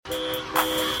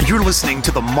You're listening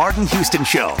to The Martin Houston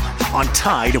Show on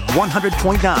Tide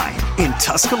 100.9 in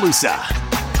Tuscaloosa.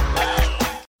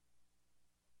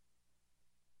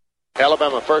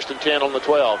 Alabama 1st and 10 on the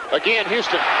 12. Again,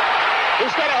 Houston.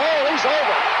 He's got a hole. He's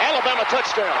over. Alabama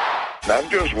touchdown. I'm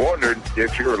just wondering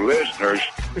if your listeners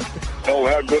know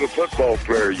how good a football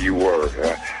player you were.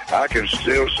 I can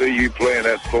still see you playing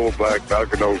that fullback,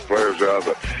 knocking those players out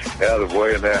of the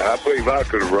way. And I believe I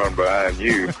could have run behind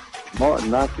you.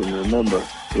 Martin, I can remember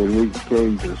when we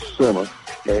came to summer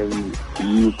and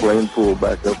you were playing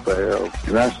fullback up there,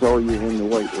 and I saw you in the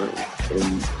weight room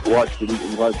and watched you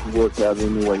work out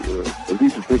in the weight room. And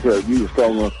you were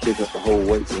strong enough to pick up the whole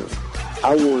weight room.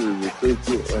 I wanted to recruit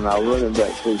you, and our running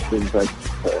back coach didn't take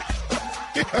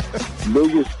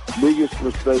the biggest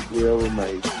mistake we ever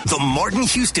made. The Martin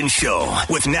Houston Show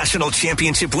with national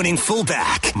championship winning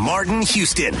fullback Martin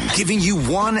Houston, giving you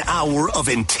 1 hour of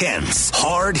intense,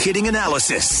 hard-hitting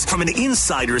analysis from an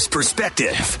insider's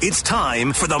perspective. It's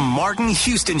time for the Martin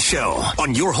Houston Show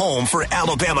on your home for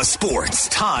Alabama sports,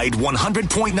 Tide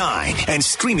 100.9, and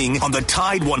streaming on the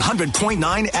Tide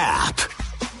 100.9 app.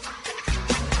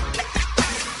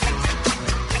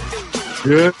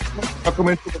 Good. Welcome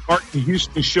into the Martin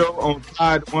Houston Show on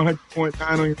Tide 100.9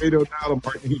 on your radio dial. The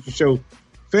Martin Houston Show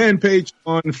fan page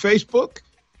on Facebook.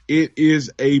 It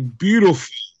is a beautiful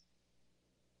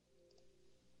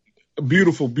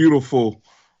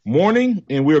morning,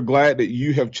 and we're glad that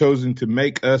you have chosen to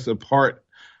make us a part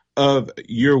of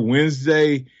your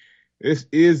Wednesday. This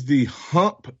is the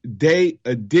Hump Day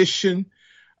edition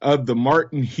of the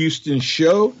Martin Houston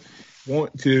Show.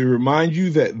 Want to remind you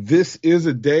that this is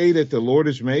a day that the Lord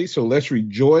has made, so let's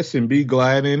rejoice and be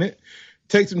glad in it.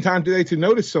 Take some time today to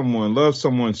notice someone, love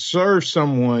someone, serve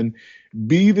someone,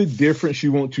 be the difference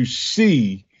you want to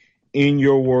see in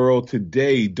your world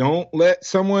today. Don't let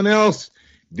someone else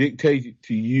dictate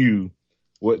to you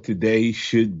what today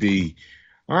should be.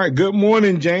 All right, good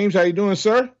morning, James. How you doing,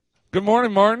 sir? Good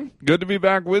morning, Martin. Good to be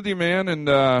back with you, man, and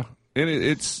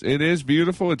it is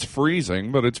beautiful. It's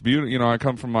freezing, but it's beautiful. You know, I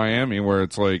come from Miami where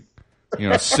it's like,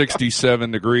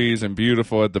 67 degrees and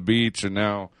beautiful at the beach, and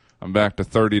now I'm back to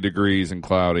 30 degrees and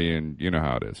cloudy, and you know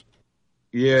how it is.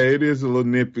 Yeah, it is a little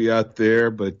nippy out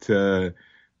there, but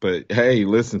hey,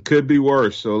 listen, could be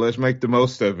worse, so let's make the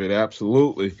most of it.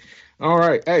 Absolutely. All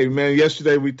right. Hey, man,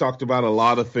 yesterday we talked about a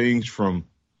lot of things from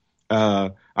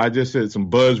I just said some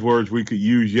buzzwords we could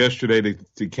use yesterday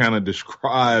to kind of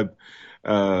describe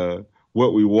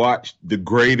what we watched. The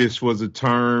greatest was a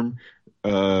term,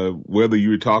 whether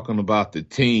you were talking about the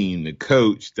team, the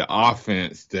coach, the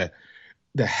offense, the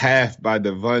half by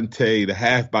Devontae, the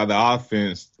half by the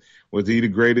offense. Was he the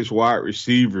greatest wide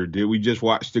receiver? Did we just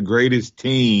watch the greatest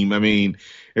team? I mean,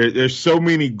 there's so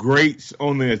many greats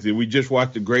on this. Did we just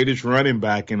watch the greatest running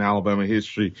back in Alabama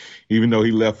history, even though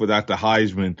he left without the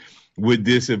Heisman? Would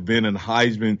this have been a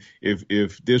Heisman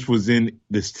if this was in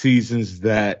the seasons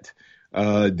that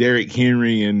Derrick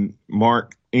Henry and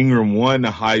Mark Ingram won the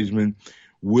Heisman?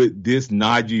 Would this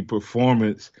Najee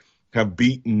performance have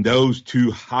beaten those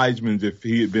two Heismans if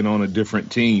he had been on a different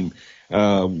team?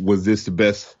 Was this the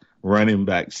best running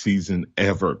back season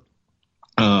ever?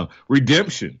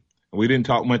 Redemption. We didn't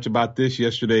talk much about this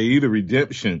yesterday either.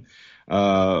 Redemption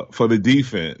for the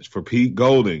defense, for Pete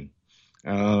Golding,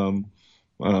 for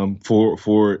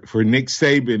Nick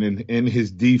Saban and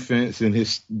his defense and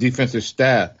his defensive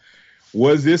staff.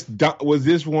 Was this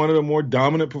one of the more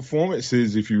dominant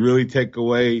performances if you really take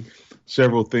away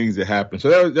several things that happened?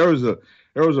 So there was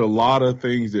a lot of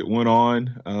things that went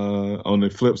on. On the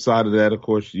flip side of that, of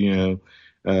course,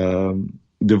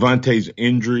 Devontae's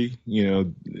injury,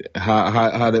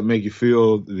 how that make you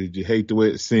feel? Did you hate the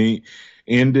way it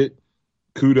ended?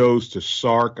 Kudos to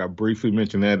Sark. I briefly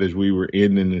mentioned that as we were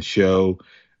ending the show.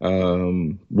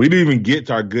 We didn't even get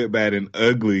to our good, bad, and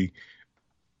ugly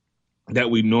that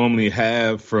we normally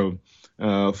have from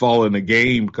following the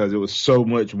game because it was so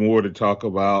much more to talk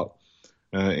about.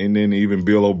 And then even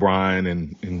Bill O'Brien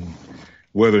and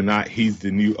whether or not he's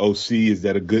the new OC, is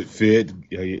that a good fit?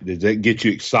 Does that get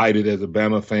you excited as a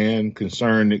Bama fan,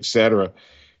 concerned, et cetera,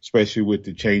 especially with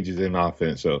the changes in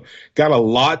offense? So got a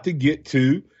lot to get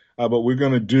to, but we're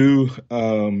going to do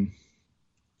a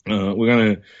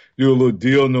little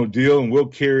deal, no deal, and we'll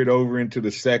carry it over into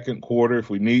the second quarter if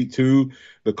we need to.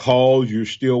 The calls, you're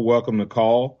still welcome to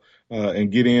call and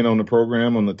get in on the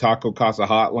program on the Taco Casa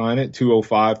hotline at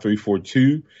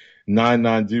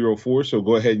 205-342-9904. So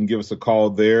go ahead and give us a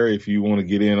call there if you want to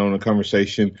get in on a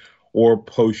conversation or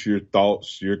post your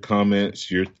thoughts, your comments,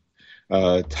 your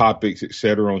topics, et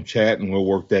cetera, on chat, and we'll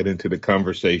work that into the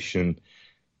conversation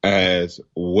as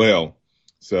well.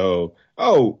 So,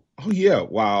 oh yeah,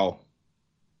 wow.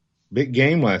 big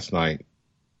game last night,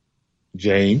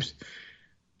 James.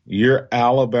 Your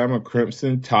Alabama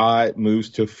Crimson Tide moves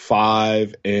to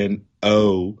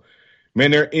 5-0.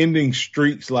 Man, they're ending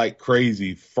streaks like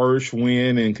crazy. First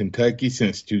win in Kentucky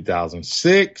since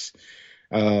 2006.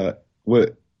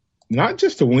 With not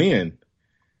just a win,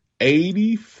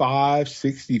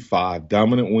 85-65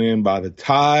 dominant win by the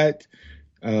Tide.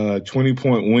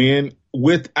 20-point win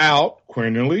without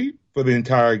Quinerly for the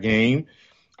entire game,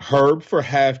 Herb for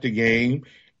half the game,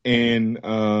 and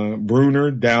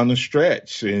Bruner down the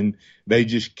stretch. And they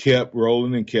just kept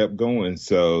rolling and kept going.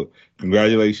 So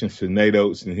congratulations to Nate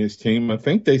Oates and his team. I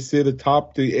think they sit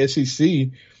atop the SEC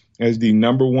as the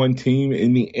number one team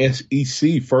in the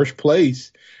SEC, first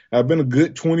place. Been a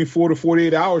good 24 to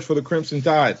 48 hours for the Crimson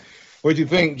Tide. What do you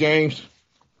think, James?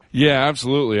 Yeah,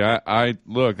 absolutely. I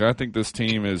think this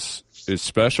team is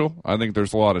special. I think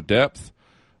there's a lot of depth.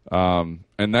 And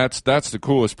that's the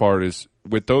coolest part is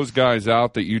with those guys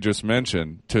out that you just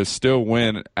mentioned to still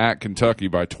win at Kentucky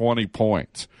by 20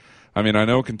 points. I mean, I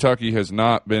know Kentucky has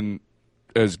not been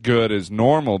as good as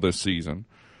normal this season,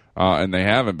 and they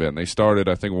haven't been. They started,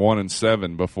 I think,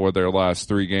 1-7 before their last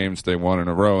 3 games they won in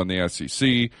a row in the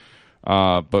SEC.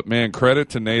 But, man, credit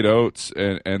to Nate Oates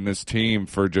and this team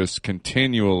for just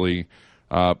continually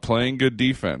playing good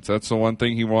defense. That's the one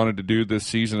thing he wanted to do this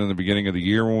season in the beginning of the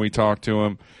year when we talked to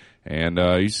him. And,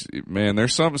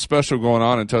 there's something special going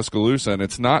on in Tuscaloosa, and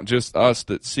it's not just us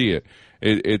that see it.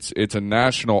 It's a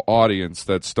national audience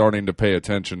that's starting to pay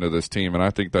attention to this team, and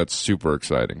I think that's super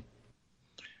exciting.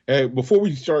 Hey, before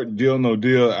we start Deal No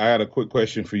Deal, I had a quick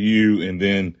question for you, and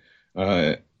then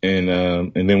we'll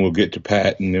get to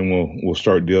Pat, and then we'll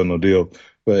start Deal No Deal.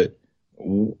 But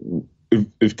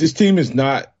if this team is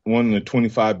not one of the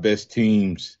 25 best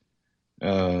teams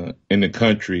in the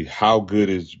country, how good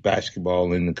is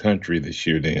basketball in the country this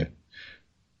year? Then,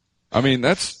 I mean,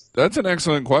 that's an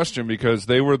excellent question because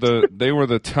they were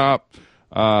the top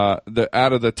out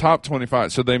of the top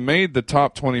 25. So they made the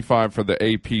top 25 for the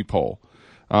AP poll.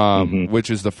 Which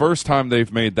is the first time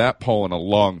they've made that poll in a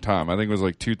long time. I think it was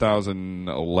like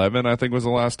 2011, I think was the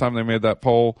last time they made that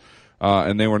poll,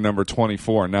 and they were number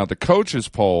 24. Now, the coaches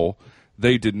poll,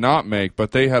 they did not make,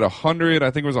 but they had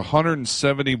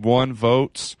 171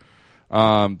 votes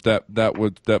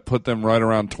that put them right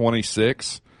around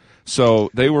 26. So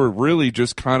they were really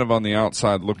just kind of on the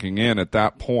outside looking in at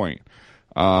that point.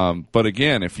 But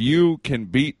again, if you can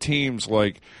beat teams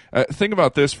like think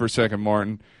about this for a second,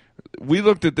 Martin. We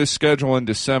looked at this schedule in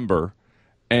December,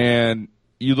 and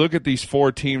you look at these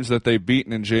 4 teams that they've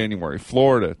beaten in January: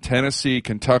 Florida, Tennessee,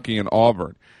 Kentucky, and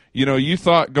Auburn. You know, you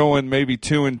thought going maybe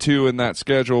 2-2 in that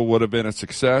schedule would have been a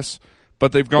success,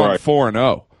 but they've gone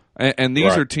 4-0. And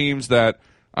these are teams that,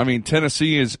 I mean,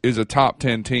 Tennessee is a top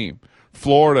 10 team.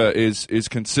 Florida is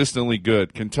consistently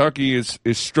good. Kentucky is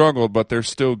struggled, but they're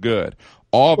still good.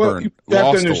 Auburn you have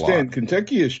lost to understand, a lot.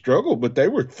 Kentucky has struggled, but they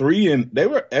were they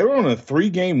were on a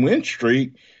 3-game win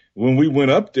streak when we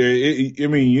went up there.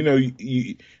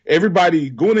 Everybody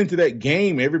going into that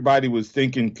game, everybody was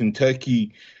thinking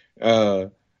Kentucky,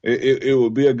 it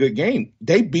would be a good game.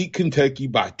 They beat Kentucky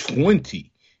by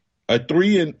 20. A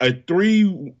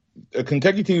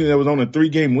Kentucky team that was on a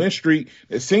 3-game win streak.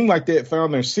 It seemed like they had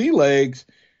found their sea legs.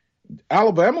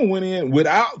 Alabama went in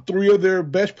without 3 of their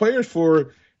best players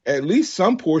for at least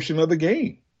some portion of the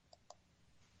game.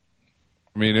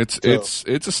 I mean, it's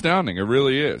astounding. It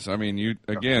really is. I mean,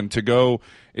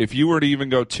 if you were to even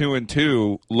go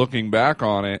 2-2, looking back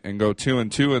on it, and go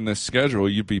 2-2 in this schedule,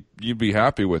 you'd be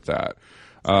happly with that.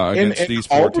 Against these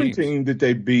 4 Auburn teams. Team that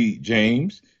they beat,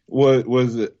 James,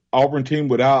 was the Auburn team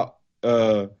without.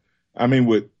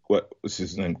 With what was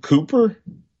his name, Cooper.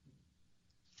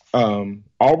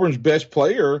 Auburn's best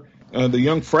player, the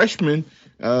young freshman.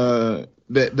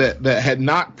 That had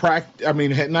not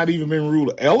had not even been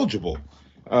ruled eligible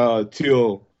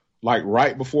till like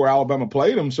right before Alabama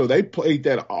played them. So they played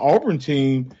that Auburn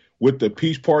team with the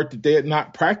piece part that they had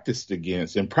not practiced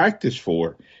against and practiced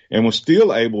for, and was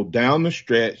still able down the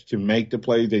stretch to make the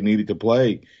plays they needed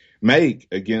to make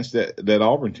against that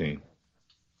Auburn team.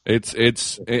 I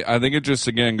think it just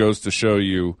again goes to show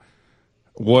you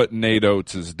what Nate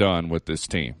Oates has done with this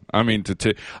team. I mean,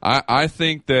 I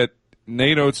think that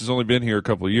Nate Oates has only been here a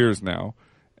couple of years now,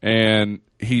 and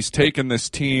he's taken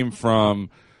this team from,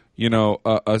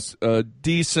 a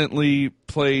decently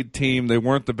played team. They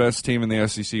weren't the best team in the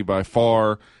SEC by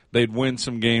far. They'd win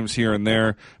some games here and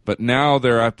there, but now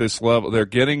they're at this level. They're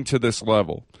getting to this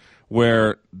level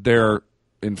where they're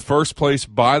in first place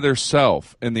by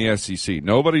themselves in the SEC.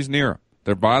 Nobody's near them.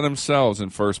 They're by themselves in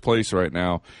first place right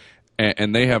now,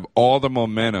 and they have all the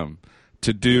momentum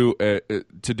to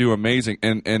do amazing.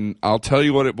 And I'll tell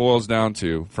you what it boils down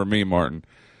to for me, Martin.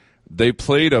 They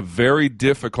played a very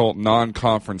difficult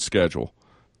non-conference schedule,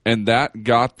 and that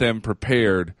got them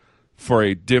prepared for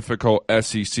a difficult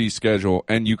SEC schedule.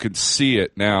 And you can see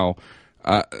it now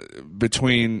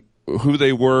between who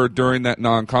they were during that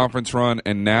non-conference run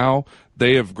and now.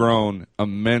 They have grown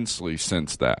immensely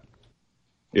since that.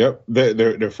 Yep,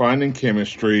 they're finding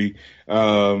chemistry,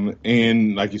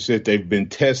 and like you said, they've been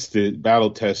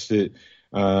battle tested.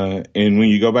 And when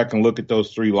you go back and look at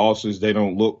those 3 losses, they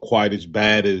don't look quite as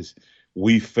bad as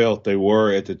we felt they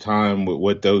were at the time with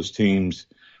what those teams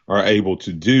are able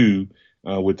to do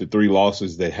with the 3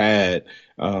 losses they had.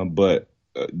 But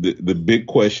the big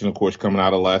question, of course, coming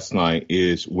out of last night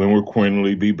is when will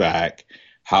Quinerly be back?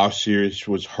 How serious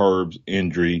was Herb's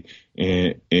injury?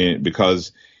 And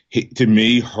because to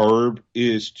me, Herb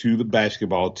is to the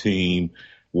basketball team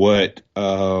what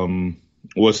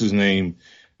what's his name,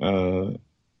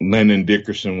 Landon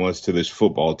Dickerson was to this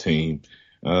football team.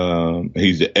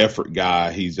 He's the effort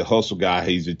guy. He's the hustle guy.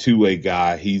 He's the two-way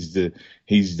guy. He's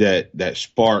that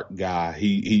spark guy.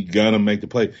 He's gonna make the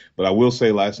play. But I will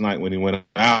say, last night when he went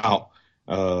out,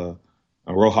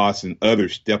 Rojas and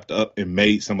others stepped up and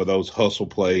made some of those hustle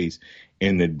plays.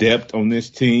 And the depth on this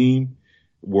team,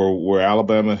 where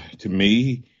Alabama, to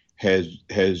me, has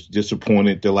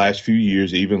disappointed the last few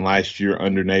years, even last year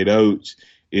under Nate Oates,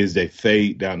 is they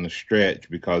fade down the stretch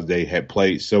because they had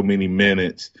played so many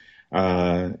minutes.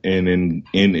 And in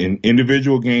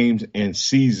individual games and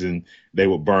season, they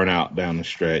would burn out down the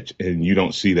stretch. And you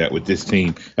don't see that with this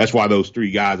team. That's why those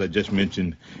 3 guys I just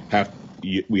mentioned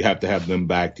we have to have them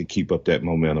back to keep up that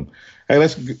momentum. Hey,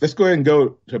 let's go ahead and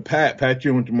go to Pat. Pat,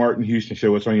 you went to Martin Houston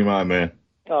Show. What's on your mind, man?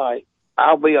 All right.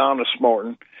 I'll be honest,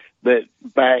 Martin, that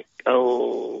back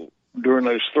during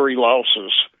those 3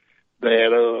 losses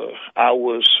that I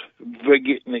was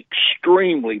getting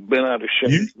extremely bent out of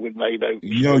shape with Nate Oates.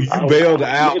 You bailed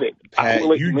out, Pat.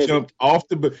 You jumped off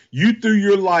you threw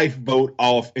your lifeboat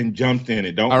off and jumped in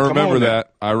it. I remember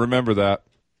that.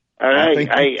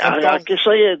 Hey, like I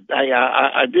said,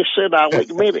 I just said I'll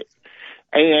admit it.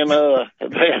 And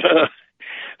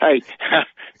hey,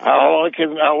 all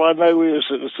I know is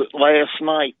that last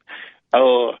night,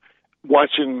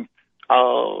 watching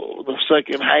the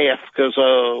second half, because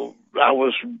I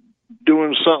was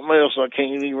doing something else. I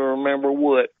can't even remember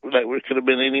what. That could have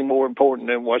been any more important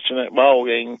than watching that ball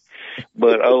game.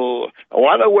 But I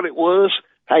know what it was.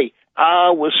 Hey, I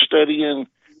was studying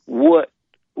what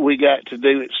we got to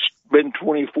do. It's been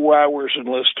 24 hours, and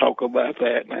let's talk about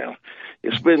that now.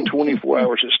 It's been 24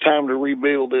 hours. It's time to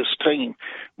rebuild this team.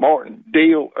 Martin,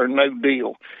 deal or no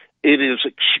deal? It is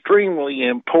extremely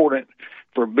important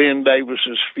for Ben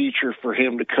Davis's future for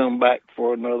him to come back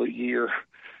for another year.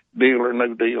 Deal or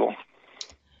no deal?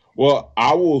 Well,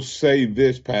 I will say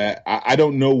this, Pat. I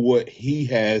don't know what he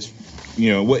has,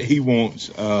 what he wants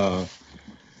for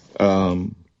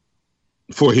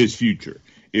his future.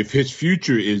 If his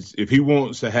future is, if he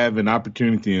wants to have an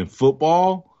opportunity in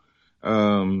football,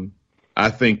 I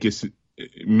think it's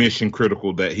mission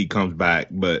critical that he comes back.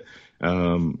 But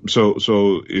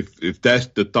so if that's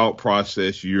the thought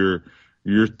process you're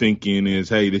thinking is,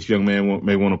 hey, this young man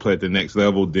may want to play at the next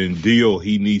level, then deal,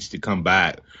 he needs to come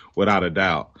back without a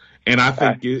doubt. And I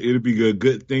think it'll be a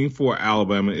good thing for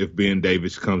Alabama if Ben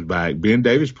Davis comes back. Ben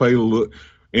Davis played a little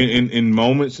in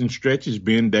moments and stretches.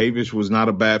 Ben Davis was not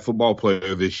a bad football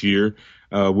player this year.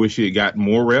 Wish he had got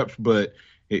more reps, but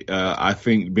I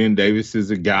think Ben Davis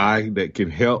is a guy that can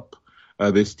help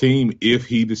this team if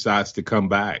he decides to come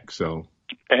back. So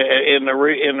in the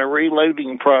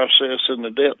reloading process and the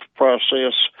depth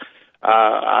process,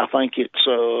 I think it's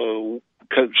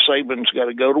Coach Saban's got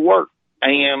to go to work.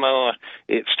 And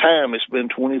it's time. It's been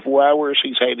 24 hours.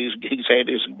 He's had his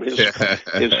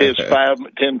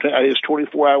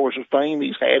 24 hours of fame.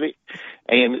 He's had it,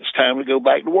 and it's time to go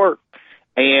back to work.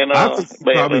 And I think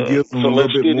probably give them a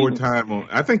little bit more time on.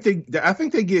 I think they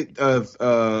get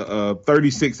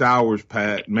 36 hours,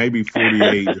 Pat, maybe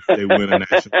 48 if they win a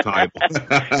national title.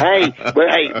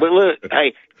 but look,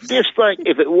 just think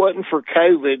if it wasn't for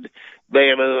COVID,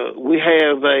 that we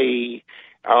have a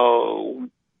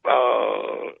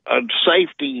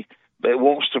safety that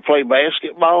wants to play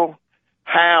basketball.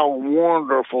 How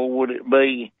wonderful would it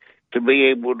be to be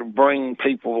able to bring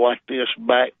people like this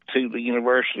back to the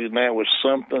university now with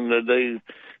something to do,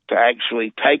 to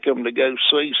actually take them to go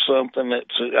see something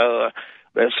that's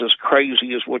as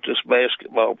crazy as what this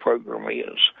basketball program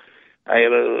is.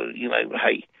 And,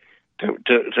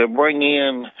 to bring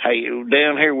in,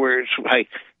 down here where it's,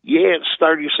 it's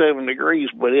 37 degrees,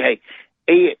 but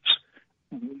it's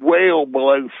well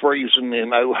below freezing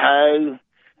in Ohio.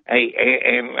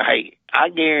 Hey, I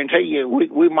guarantee you,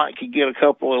 we might could get a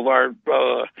couple of our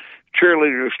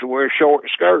cheerleaders to wear short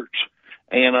skirts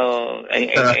and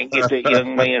get that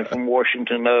young man from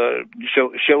Washington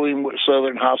show him what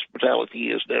Southern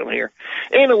hospitality is down here.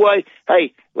 Anyway,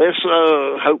 hey, let's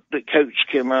hope that Coach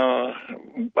can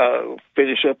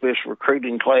finish up this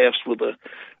recruiting class with a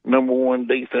number one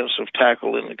defensive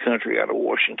tackle in the country out of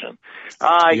Washington.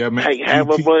 All right, yeah, man. Hey, have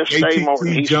a blessed day, Martin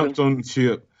He Houston. jumped on the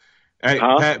ship. Hey,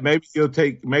 Pat, maybe he'll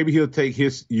take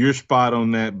your spot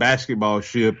on that basketball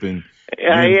ship and.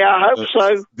 Yeah, I hope so.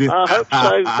 I hope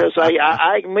so because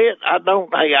I admit I don't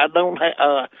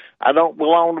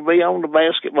belong to be on the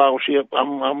basketball ship.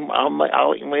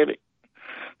 I'll admit it.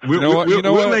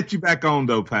 We'll let you back on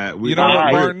though, Pat.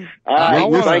 Martin?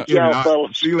 Thank y'all,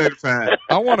 fellas. See you later, Pat.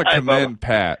 I want to commend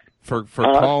Pat for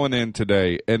calling in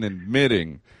today and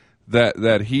admitting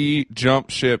that he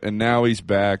jumped ship and now he's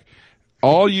back.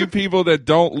 All you people that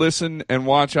don't listen and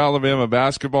watch Alabama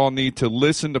basketball need to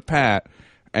listen to Pat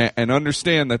and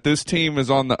understand that this team is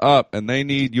on the up and they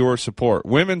need your support.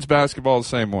 Women's basketball the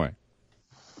same way.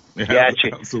 Yeah,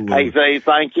 gotcha. Absolutely. Hey,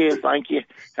 thank you.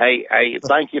 Hey,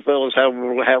 thank you, fellas.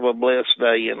 Have a blessed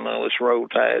day, and let's roll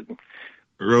tide.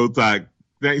 Roll Tide.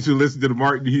 Thanks for listening to the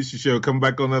Martin Houston Show. Come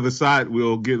back on the other side.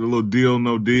 We'll get a little deal,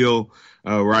 no deal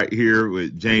right here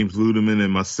with James Ludeman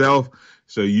and myself.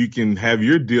 So you can have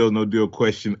your deal, no deal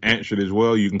question answered as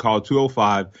well. You can call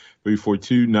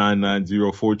 205-342-9904,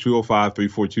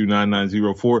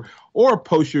 205-342-9904, or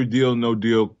post your deal, no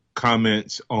deal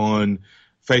comments on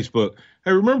Facebook.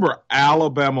 Hey, remember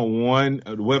Alabama One,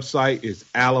 the website is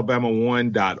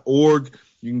alabama1.org.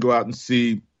 You can go out and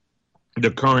see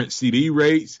the current CD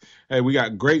rates. Hey, we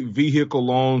got great vehicle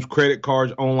loans, credit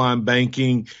cards, online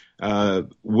banking.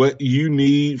 What you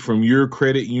need from your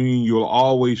credit union, you'll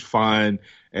always find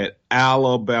at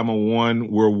Alabama One.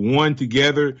 We're one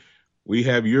together. We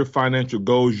have your financial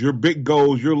goals, your big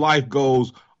goals, your life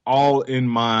goals, all in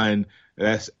mind.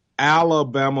 That's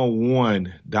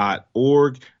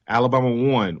alabama1.org.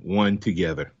 Alabama One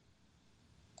together.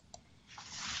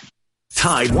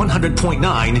 Tide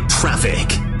 100.9 traffic.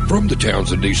 From the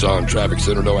Townsend Nissan Traffic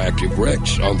Center, no active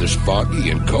wrecks on this foggy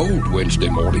and cold Wednesday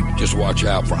morning. Just watch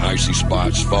out for icy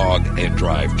spots, fog, and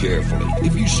drive carefully.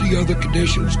 If you see other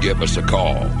conditions, give us a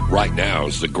call. Right now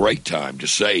is the great time to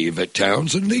save at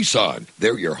Townsend Nissan.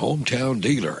 They're your hometown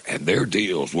dealer, and their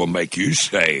deals will make you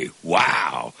say,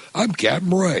 wow. I'm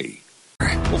Captain Ray.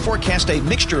 We'll forecast a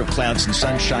mixture of clouds and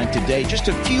sunshine today. Just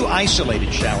a few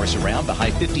isolated showers around, the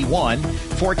high 51.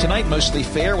 For tonight, mostly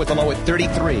fair with a low at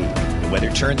 33. The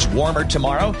weather turns warmer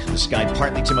tomorrow. The sky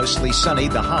partly to mostly sunny,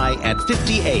 the high at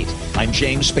 58. I'm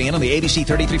James Spann on the ABC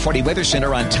 3340 Weather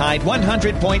Center on Tide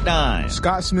 100.9.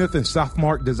 Scott Smith and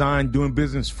Softmark Design, doing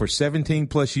business for 17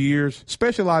 plus years,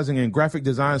 specializing in graphic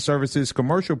design services,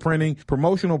 commercial printing,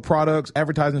 promotional products,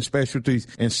 advertising specialties,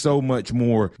 and so much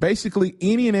more. Basically,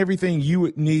 any and everything you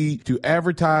would need to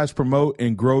advertise, promote,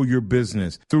 and grow your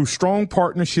business. Through strong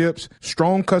partnerships,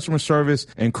 strong customer service,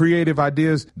 and creative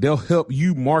ideas, they'll help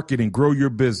you market and grow your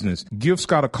business. Give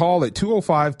Scott a call at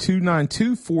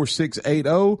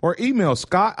 205-292-4680 or email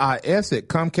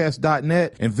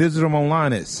scottis@comcast.net and visit them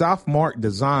online at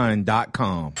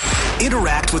southmarkdesign.com.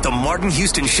 Interact with the Martin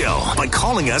Houston Show by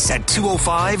calling us at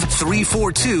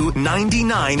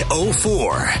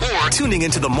 205-342-9904 or tuning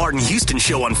into the Martin Houston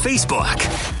Show on Facebook.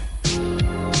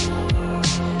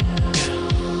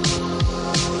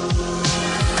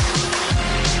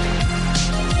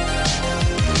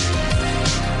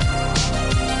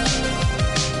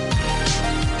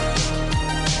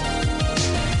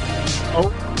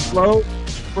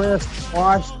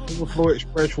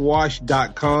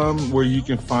 OverflowExpressWash.com, where you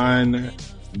can find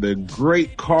the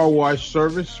great car wash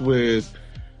service with,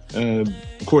 of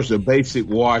course, the basic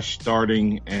wash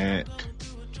starting at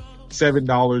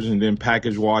 $7 and then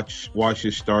package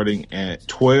washes starting at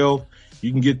 $12.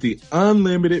 You can get the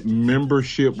unlimited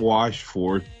membership wash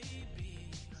for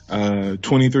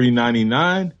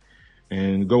 $23.99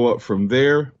 and go up from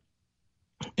there.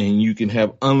 And you can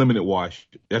have unlimited wash.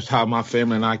 That's how my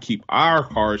family and I keep our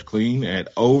cars clean at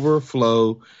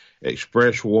Overflow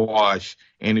Express Wash.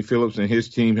 Andy Phillips and his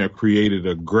team have created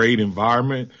a great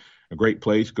environment, a great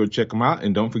place. Go check them out.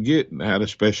 And don't forget, I had a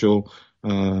special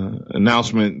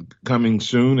announcement coming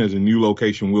soon as a new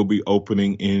location will be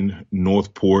opening in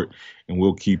Northport, and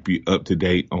we'll keep you up to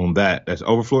date on that. That's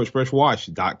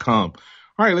OverflowExpressWash.com.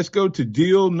 All right, let's go to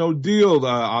Deal No Deal.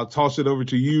 I'll toss it over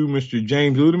to you, Mr.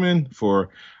 James Ludeman, for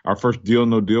our first Deal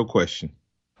No Deal question.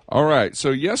 All right.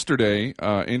 So yesterday,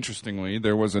 interestingly,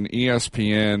 there was an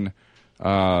ESPN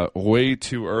way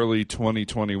too early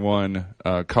 2021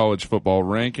 college football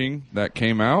ranking that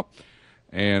came out.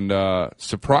 And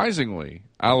surprisingly,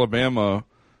 Alabama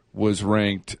was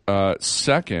ranked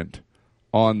second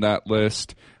on that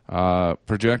list.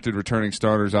 Projected returning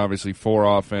starters, obviously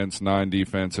 4 offense, 9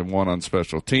 defense, and 1 on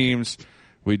special teams.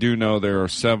 We do know there are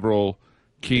several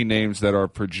key names that are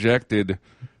projected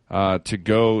to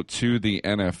go to the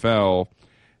NFL.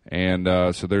 And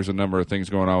so there's a number of things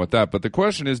going on with that. But the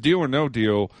question is, deal or no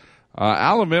deal,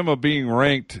 Alabama being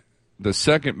ranked the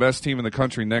second best team in the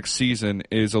country next season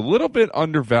is a little bit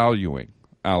undervaluing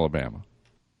Alabama.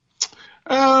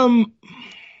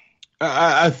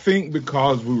 I think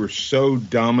because we were so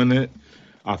dominant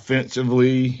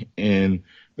offensively, and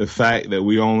the fact that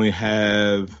we only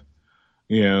have,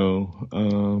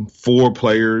 4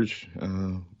 players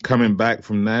coming back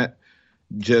from that,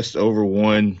 just over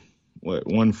 1/4,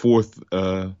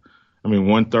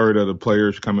 1/3 of the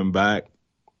players coming back.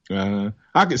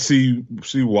 I could see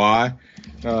why.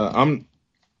 I'm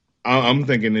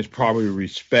thinking it's probably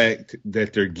respect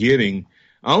that they're getting,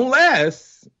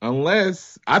 unless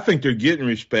I think they're getting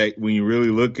respect when you really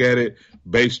look at it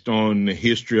based on the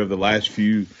history of the last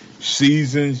few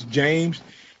seasons, James,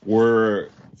 where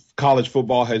college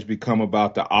football has become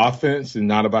about the offense and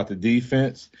not about the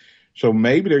defense. So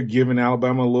maybe they're giving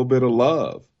Alabama a little bit of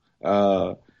love.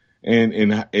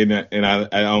 And I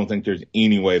don't think there's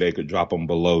any way they could drop them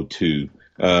below 2.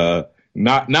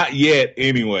 Not yet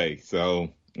anyway.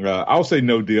 So I'll say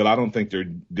no deal. I don't think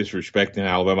they're disrespecting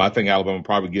Alabama. I think Alabama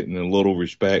probably getting a little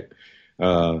respect.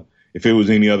 If it was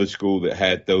any other school that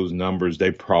had those numbers,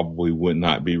 they probably would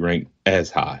not be ranked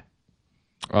as high.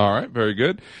 All right, very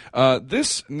good.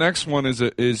 This next one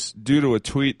is due to a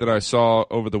tweet that I saw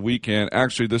over the weekend.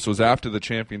 Actually, this was after the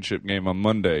championship game on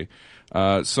Monday.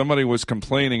 Somebody was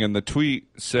complaining, and the tweet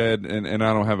said, and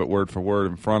I don't have it word for word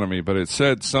in front of me, but it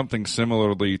said something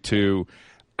similarly to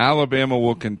Alabama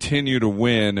will continue to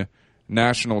win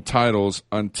national titles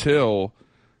until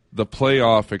the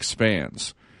playoff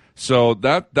expands. So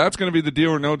that's going to be the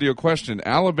deal or no deal question.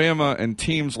 Alabama and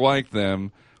teams like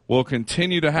them will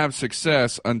continue to have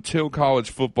success until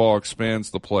college football expands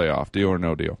the playoff. Deal or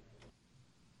no deal?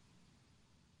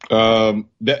 To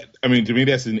me,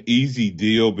 that's an easy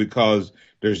deal because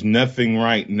there's nothing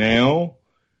right now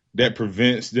that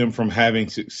prevents them from having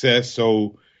success.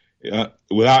 So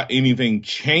without anything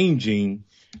changing,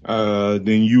 then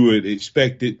you would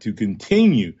expect it to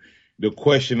continue. The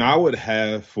question I would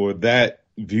have for that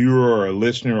viewer or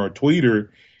listener or tweeter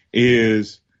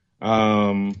is,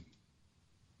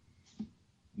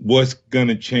 what's going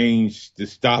to change to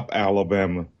stop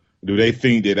Alabama? Do they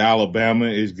think that Alabama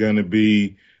is going to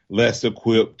be less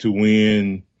equipped to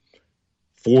win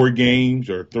 4 games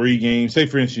or 3 games? Say,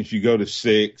 for instance, you go to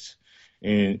 6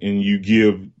 and you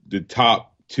give the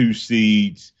top 2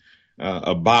 seeds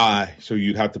a bye, so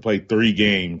you'd have to play 3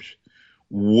 games.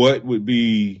 What would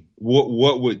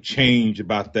change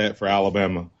about that for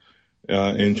Alabama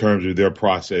in terms of their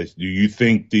process? Do you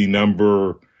think the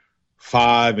number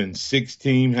 5 and 6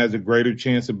 team has a greater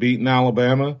chance of beating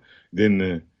Alabama than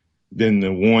the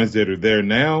ones that are there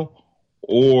now?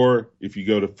 Or if you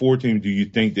go to 4 teams, do you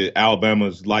think that Alabama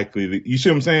is likely to, you see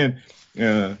what I'm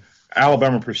saying?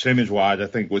 Alabama percentage-wise, I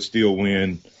think would still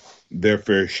win their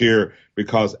fair share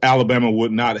because Alabama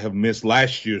would not have missed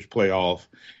last year's playoff.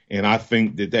 And I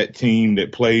think that team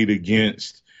that played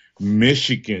against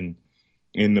Michigan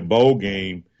in the bowl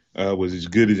game was as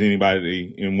good as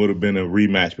anybody and would have been a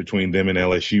rematch between them and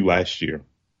LSU last year.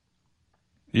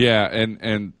 Yeah,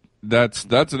 and that's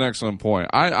an excellent point.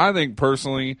 I think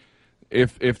personally,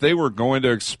 if they were going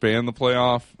to expand the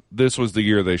playoff, this was the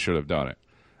year they should have done it,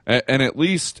 and at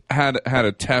least had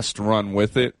a test run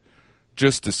with it,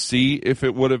 just to see if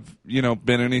it would have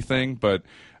been anything. But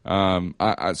so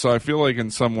I feel like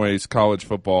in some ways college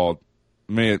football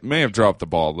may have dropped the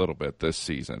ball a little bit this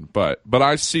season. But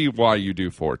I see why you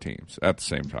do 4 teams at the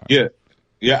same time. Yeah.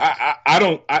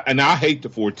 I hate the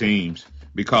 4 teams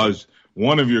because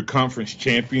one of your conference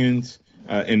champions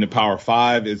in the Power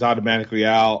 5 is automatically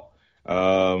out.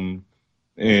 And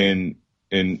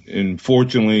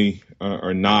fortunately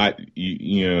or not,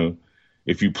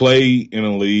 if you play in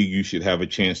a league, you should have a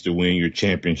chance to win your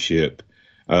championship.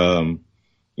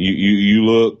 You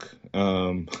look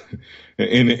in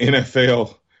the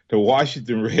NFL, the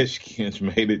Washington Redskins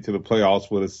made it to the playoffs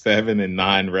with a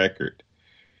 7-9 record.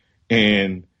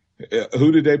 And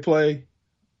who did they play?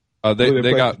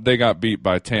 They got beat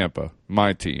by Tampa,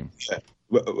 my team.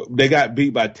 They got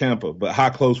beat by Tampa, but how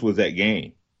close was that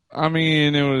game? I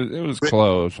mean, it was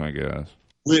close, I guess.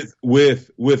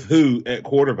 With who at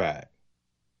quarterback?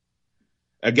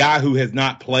 A guy who has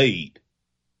not played.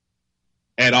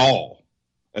 at all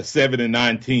a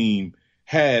 7-9 team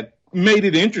had made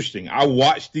it interesting. I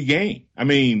watched the game. I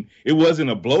mean, it wasn't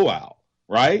a blowout,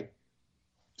 right?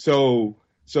 So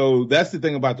that's the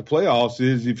thing about the playoffs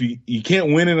is if you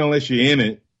can't win it unless you're in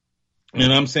it.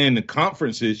 And I'm saying the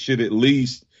conferences should at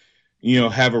least,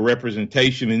 have a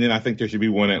representation, and then I think there should be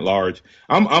one at large.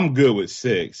 I'm good with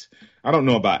 6. I don't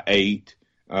know about 8,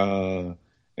 or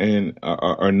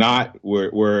not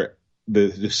where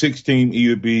the 6 team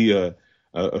either be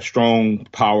a strong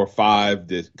Power 5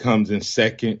 that comes in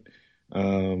second,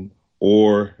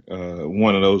 or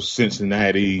one of those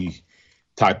Cincinnati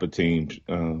type of teams.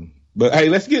 But hey,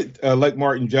 let's get Lake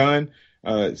Martin John,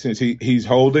 since he's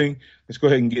holding. Let's go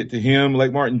ahead and get to him.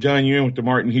 Lake Martin John, you're in with the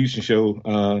Martin Houston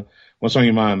Show. What's on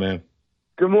your mind, man?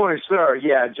 Good morning, sir.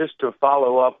 Yeah, just to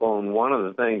follow up on one of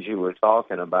the things you were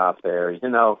talking about there.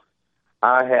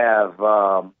 I have,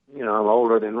 I'm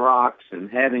older than rocks,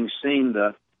 and having seen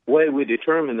the way we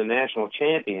determine the national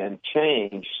champion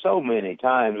change so many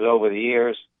times over the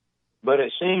years, but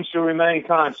it seems to remain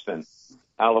constant.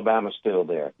 Alabama's still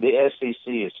there. The SEC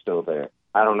is still there.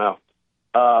 I don't know.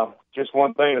 Just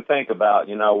one thing to think about.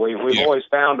 We've always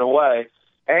found a way,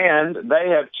 and they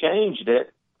have changed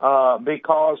it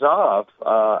because of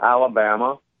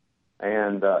Alabama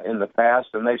and in the past,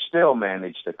 and they still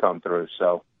managed to come through.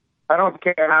 So I don't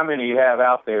care how many you have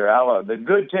out there. The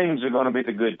good teams are going to be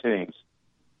the good teams.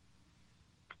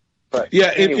 But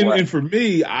yeah, anyway. and for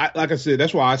me, like I said,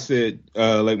 that's why I said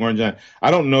Lake Martin John.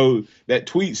 I don't know. That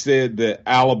tweet said that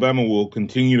Alabama will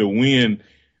continue to win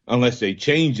unless they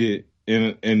change it,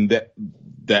 and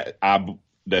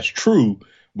that's true.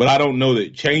 But I don't know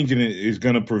that changing it is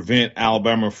going to prevent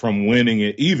Alabama from winning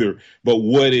it either. But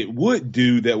what it would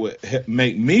do that would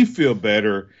make me feel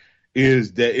better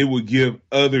is that it would give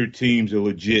other teams a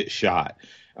legit shot.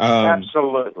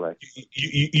 Absolutely.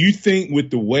 You think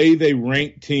with the way they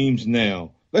rank teams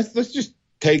now, let's just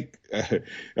take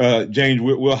James.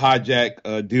 We'll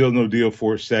hijack deal no deal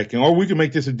for a second, or we can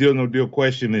make this a deal no deal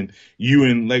question, and you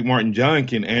and Lake Martin John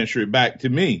can answer it back to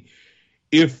me.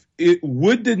 If it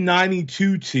would the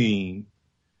 92 team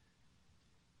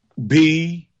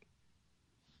be,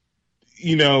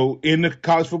 in the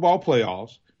college football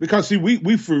playoffs? Because see,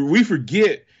 we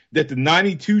forget that the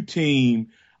 92 team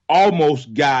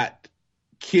almost got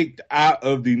kicked out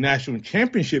of the national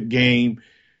championship game,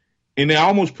 and they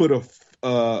almost put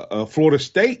a Florida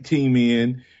State team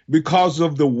in because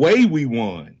of the way we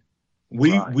won.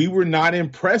 We were not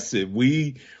impressive.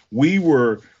 We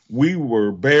were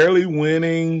barely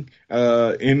winning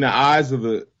in the eyes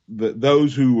of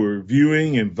those who were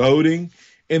viewing and voting,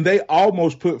 and they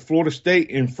almost put Florida State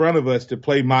in front of us to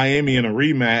play Miami in a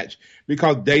rematch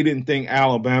because they didn't think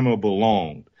Alabama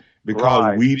belonged.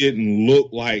 Because we didn't look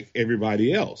like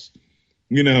everybody else,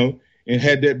 and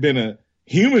had that been a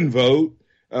human vote,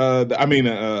 a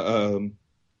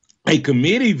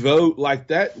committee vote like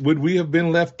that, would we have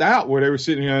been left out where they were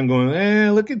sitting here and going,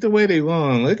 look at the way they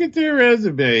won, look at their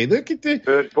resume, look at the.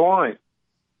 Good point.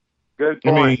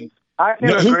 I can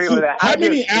agree with that. How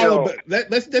many Alabama?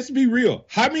 Let's be real.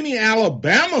 How many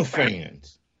Alabama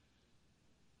fans,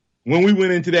 when we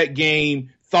went into that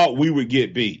game, thought we would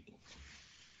get beat?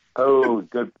 Oh,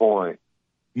 good point.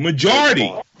 Majority.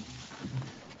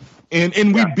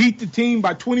 And we beat the team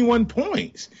by 21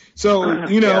 points. So,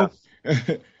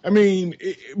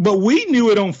 but we knew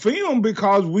it on film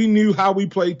because we knew how we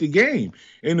played the game.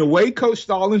 And the way Coach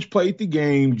Stallings played the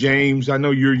game, James, I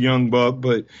know you're a young buck,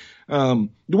 but the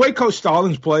way Coach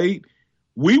Stallings played,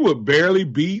 we would barely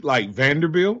beat like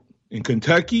Vanderbilt and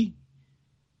Kentucky.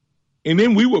 And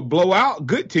then we would blow out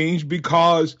good teams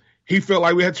because he felt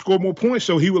like we had to score more points,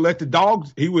 so he would let the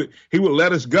dogs. He would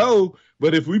let us go.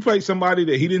 But if we played somebody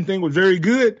that he didn't think was very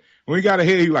good, when we got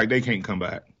ahead, he was like, they can't come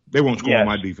back. They won't score on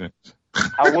my defense.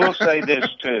 I will say this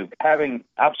too: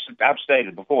 I've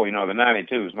stated before, the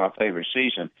 '92 was my favorite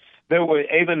season.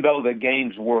 Even though the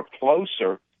games were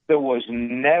closer, there was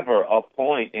never a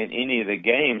point in any of the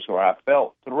games where I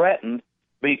felt threatened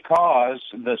because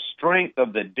the strength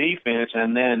of the defense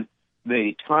and then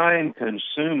the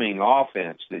time-consuming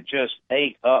offense that just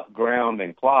ate up ground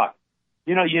and clock.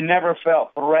 You never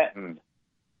felt threatened.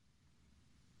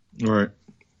 All right.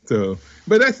 So,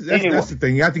 but that's the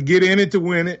thing. You have to get in it to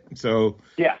win it. So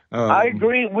yeah, I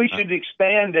agree. We should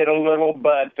expand it a little,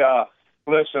 but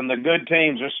listen, the good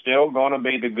teams are still going to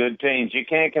be the good teams. You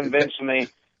can't convince me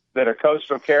that a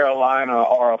Coastal Carolina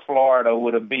or a Florida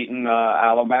would have beaten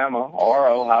Alabama or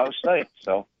Ohio State.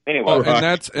 So. Anyway,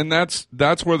 and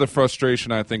that's where the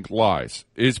frustration I think lies,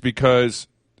 is because,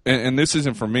 and this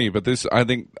isn't for me, but this I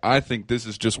think this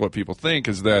is just what people think,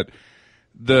 is that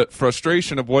the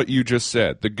frustration of what you just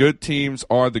said. The good teams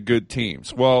are the good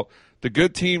teams. Well, the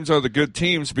good teams are the good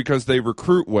teams because they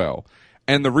recruit well.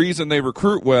 And the reason they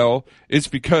recruit well is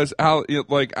because,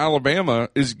 Alabama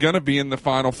is going to be in the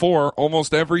Final Four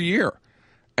almost every year.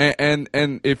 And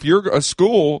if you're a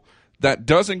school that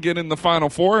doesn't get in the Final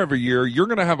Four every year, you're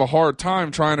going to have a hard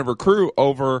time trying to recruit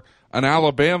over an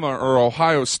Alabama or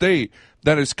Ohio State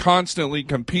that is constantly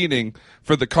competing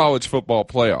for the college football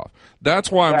playoff.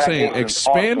 That's why I'm saying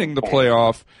expanding the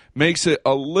playoff makes it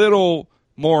a little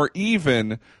more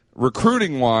even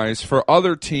recruiting-wise for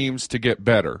other teams to get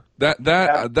better. That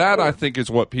I think is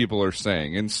what people are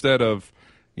saying instead of,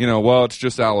 it's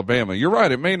just Alabama. You're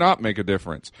right, it may not make a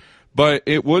difference, but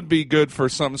it would be good for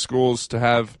some schools to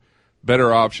have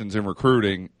better options in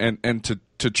recruiting and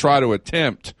to try to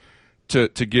attempt to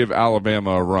give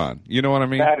Alabama a run. You know what I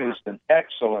mean? That is an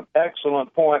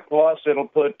excellent point. Plus, it'll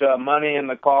put money in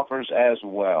the coffers as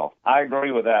well. I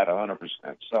agree with that 100%.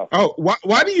 So,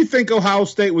 why do you think Ohio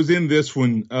State was in this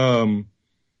one?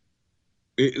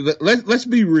 Let's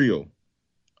be real.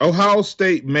 Ohio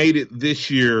State made it this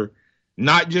year,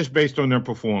 not just based on their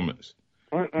performance.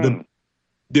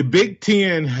 The Big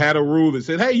Ten had a rule that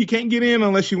said, hey, you can't get in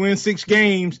unless you win 6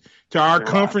 games to our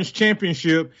conference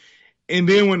championship. And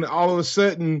then when all of a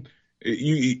sudden,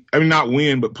 not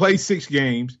win, but play 6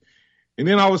 games. And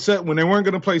then all of a sudden, when they weren't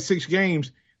going to play 6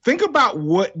 games, think about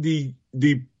what the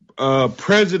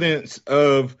presidents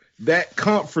of that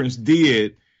conference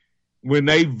did when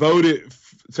they voted,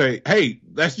 say, hey,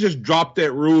 let's just drop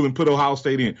that rule and put Ohio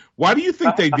State in. Why do you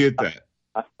think they did that?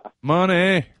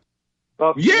 Money.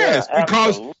 Yes,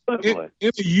 because in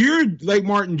a year, Lake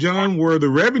Martin John, where the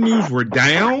revenues were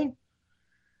down,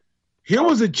 here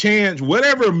was a chance,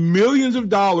 whatever millions of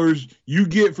dollars you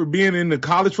get for being in the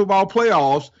college football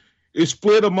playoffs is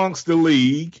split amongst the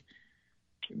league.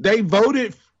 They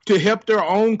voted to help their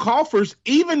own coffers.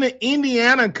 Even the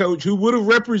Indiana coach who would have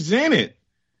represented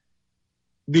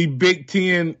the Big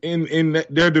Ten in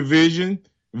their division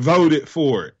voted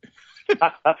for it.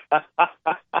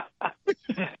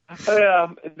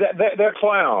 They're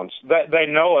clowns. They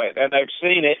know it, and they've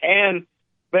seen it, and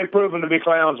they've proven to be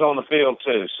clowns on the field,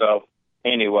 too. So,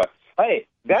 anyway, hey,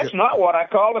 that's not what I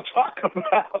call to talk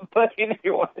about. But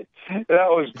anyway, that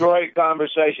was great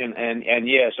conversation, and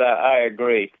yes, I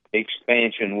agree.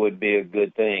 Expansion would be a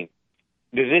good thing.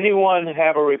 Does anyone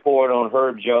have a report on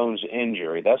Herb Jones'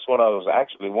 injury? That's what I was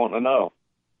actually wanting to know.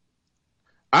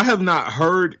 I have not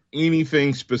heard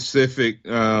anything specific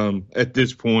at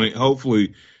this point.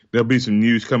 Hopefully there'll be some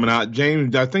news coming out.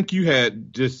 James, I think you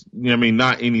had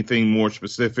not anything more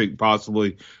specific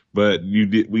possibly, but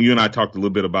you and I talked a little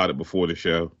bit about it before the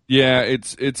show. Yeah,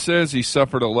 it says he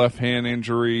suffered a left hand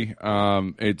injury.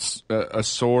 It's a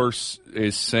source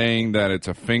is saying that it's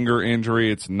a finger injury.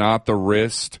 It's not the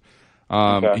wrist.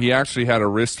 He actually had a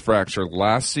wrist fracture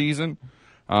last season.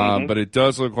 But it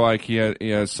does look like he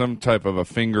has some type of a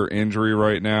finger injury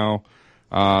right now.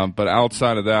 But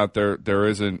outside of that, there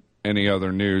isn't any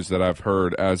other news that I've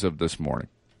heard as of this morning.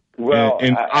 Well,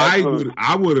 and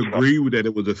I would agree with that.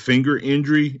 It was a finger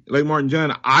injury. Like Martin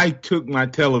John, I took my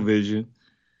television,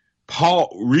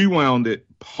 rewound it,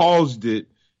 paused it,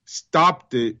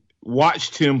 stopped it,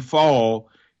 watched him fall,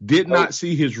 did not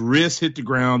see his wrist hit the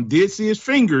ground, did see his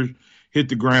fingers hit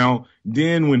the ground.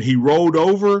 Then when he rolled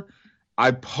over,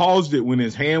 I paused it when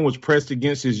his hand was pressed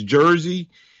against his jersey,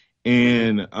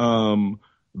 and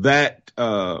that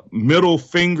middle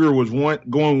finger was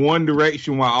going one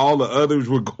direction while all the others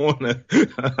were going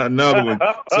another one.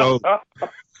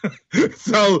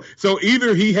 So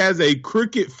either he has a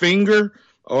crooked finger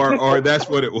or that's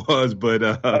what it was, but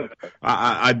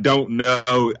I don't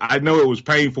know. I know it was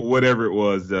painful, whatever it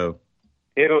was, though.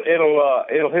 It'll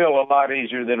heal a lot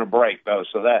easier than a break, though,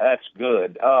 so that's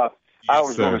good. I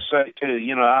was going to say, too,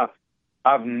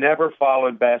 I've never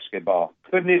followed basketball.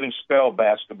 Couldn't even spell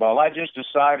basketball. I just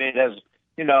decided I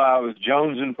was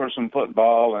jonesing for some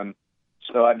football, and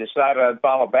so I decided I'd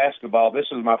follow basketball. This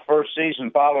is my first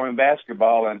season following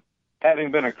basketball, and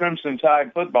having been a Crimson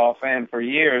Tide football fan for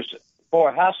years,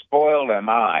 boy, how spoiled am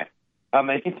I? I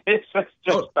mean, it's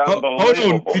just unbelievable.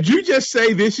 Hold on. Did you just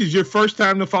say this is your first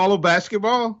time to follow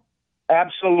basketball?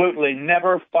 Absolutely.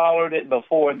 Never followed it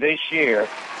before this year,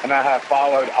 and I have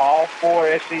followed all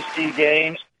 4 SEC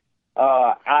games.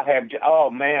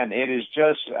 It is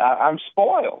just, I'm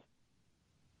spoiled.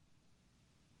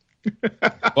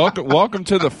 Welcome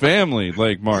to the family,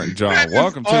 Lake Martin John.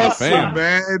 Welcome to the family,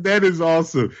 man. That is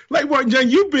awesome. Lake Martin John,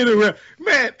 you've been around,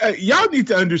 man. Y'all need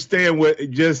to understand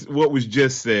what was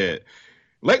just said.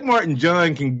 Lake Martin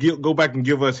John can go back and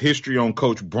give us history on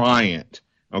Coach Bryant.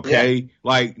 Okay,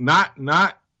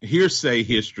 not hearsay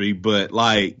history, but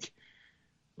like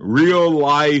real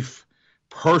life,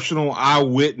 personal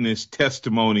eyewitness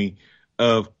testimony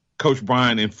of Coach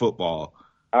Bryant in football.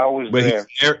 I was there.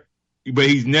 But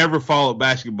he's never followed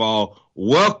basketball.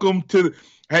 Welcome to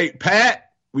hey,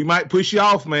 Pat, we might push you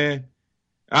off, man.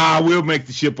 We'll make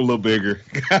the ship a little bigger.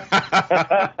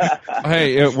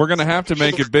 Hey, we're going to have to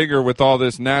make it bigger with all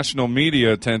this national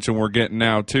media attention we're getting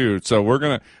now too. So we're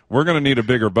gonna need a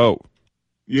bigger boat.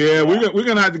 Yeah, we're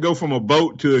gonna have to go from a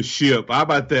boat to a ship. How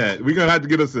about that? We're gonna have to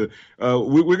get us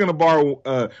we're gonna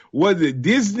borrow. Was it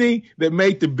Disney that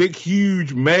made the big,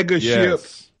 huge mega ship?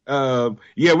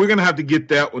 Yeah, we're gonna have to get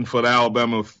that one for the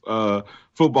Alabama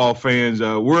football fans.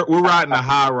 We're riding a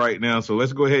high right now, so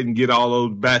let's go ahead and get all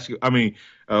those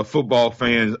football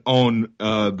fans on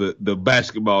the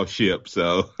basketball ship.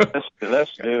 So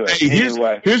let's do it. Hey,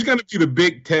 here's going to be the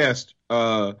big test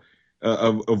of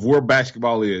where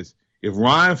basketball is. If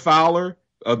Ryan Fowler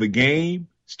of the Game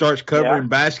starts covering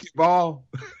basketball,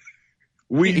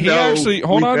 he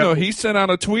he sent out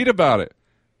a tweet about it.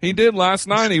 He did last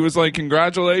night. He was like,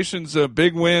 congratulations, a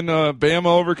big win, Bama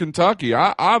over Kentucky.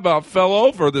 I about fell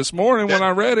over this morning when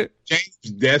I read it. James,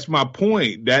 that's my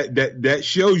point. That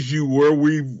shows you where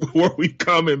we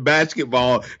come in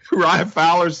basketball. Ryan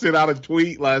Fowler sent out a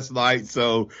tweet last night.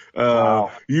 So,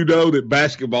 you know that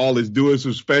basketball is doing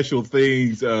some special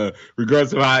things,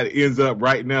 regardless of how it ends up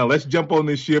right now. Let's jump on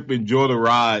this ship, enjoy the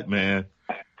ride, man.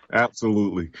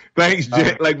 Absolutely. Thanks,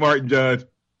 Lake Martin Judge.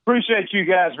 Appreciate you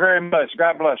guys very much.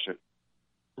 God bless you.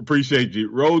 Appreciate you.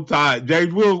 Roll Tide.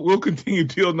 James, we'll continue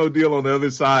Deal No Deal on the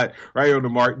other side right here on the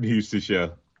Martin Houston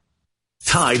Show.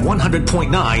 Tide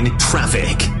 100.9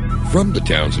 traffic. From the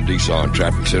Townsend Nissan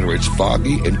Traffic Center, it's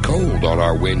foggy and cold on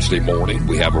our Wednesday morning.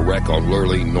 We have a wreck on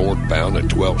Lurleen northbound at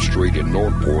 12th Street in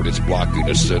Northport. It's blocking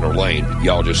the center lane.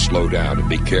 Y'all just slow down and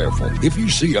be careful. If you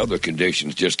see other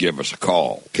conditions, just give us a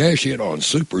call. Cash in on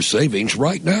super savings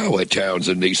right now at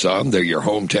Townsend Nissan. They're your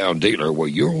hometown dealer where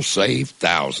you'll save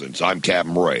thousands. I'm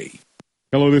Captain Ray.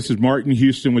 Hello, this is Martin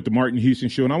Houston with the Martin Houston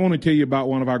Show, and I want to tell you about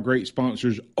one of our great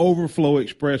sponsors, Overflow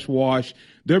Express Wash.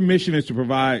 Their mission is to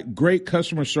provide great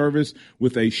customer service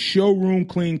with a showroom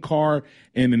clean car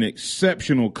and an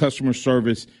exceptional customer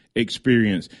service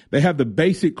experience. They have the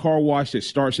basic car wash that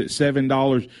starts at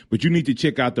 $7, but you need to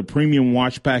check out the premium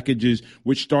wash packages,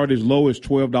 which start as low as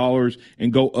 $12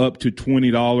 and go up to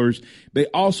 $20. They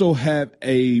also have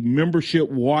a membership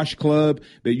wash club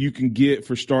that you can get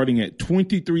for starting at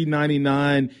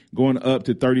 $23.99, going up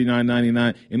to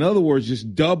 $39.99. In other words,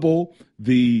 just double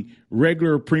the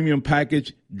regular premium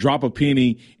package, drop a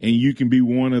penny, and you can be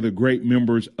one of the great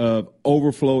members of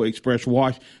Overflow Express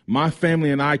Wash. My family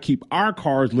and I keep our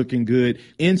cars looking good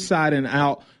inside and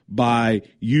out by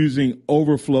using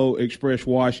Overflow Express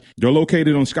Wash. They're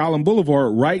located on Skyland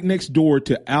Boulevard right next door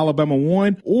to Alabama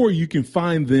 1, or you can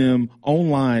find them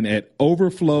online at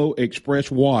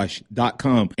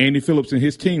overflowexpresswash.com. Andy Phillips and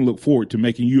his team look forward to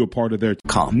making you a part of their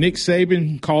team. Nick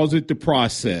Saban calls it the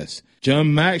process.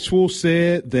 John Maxwell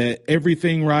said that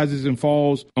everything rises and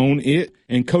falls on it.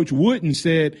 And Coach Wooden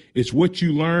said it's what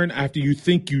you learn after you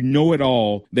think you know it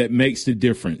all that makes the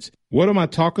difference. What am I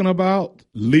talking about?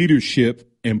 Leadership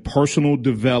and personal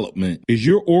development. Is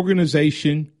your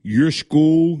organization, your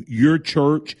school, your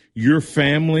church, your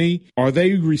family, are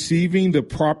they receiving the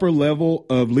proper level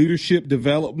of leadership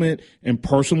development and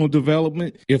personal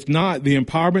development? If not, the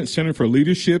Empowerment Center for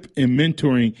Leadership and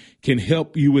Mentoring can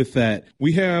help you with that.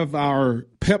 We have our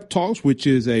Pep Talks, which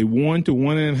is a 1 to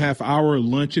 1.5 hour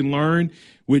lunch and learn,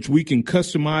 which we can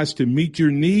customize to meet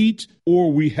your needs,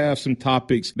 or we have some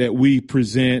topics that we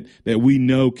present that we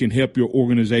know can help your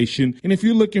organization. And if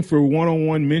you're looking for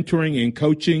one-on-one mentoring and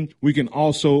coaching, we can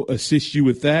also assist you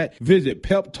with that. Visit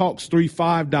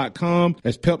peptalks35.com.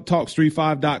 That's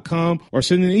peptalks35.com, or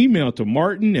send an email to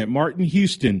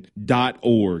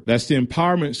martin@martinhouston.org. That's the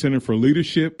Empowerment Center for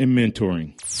Leadership and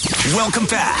Mentoring. Welcome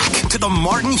back to the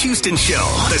Martin Houston Show,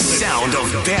 the sound of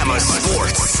Bama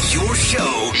sports. Your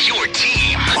show, your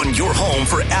team, on your home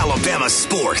for Alabama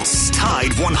sports.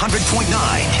 Tide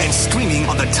 100.9 and streaming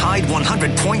on the Tide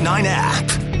 100.9 app.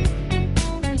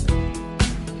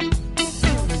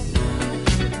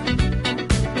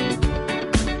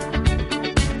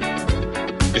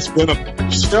 It's been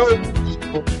a show.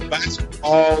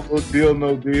 Basketball, Deal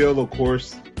No Deal, of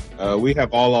course. We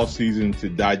have all off season to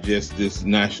digest this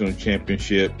national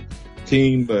championship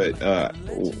team, but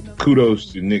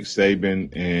kudos to Nick Saban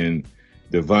and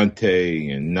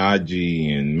Devontae and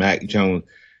Najee and Mac Jones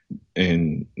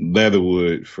and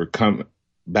Leatherwood for coming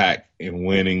back and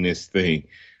winning this thing.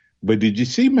 But did you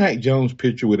see Mac Jones'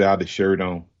 picture without a shirt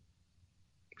on?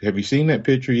 Have you seen that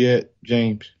picture yet,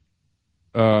 James?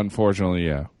 Unfortunately,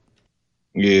 yeah.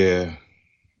 Yeah.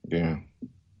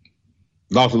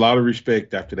 Lost a lot of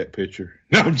respect after that picture.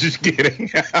 No, I'm just kidding.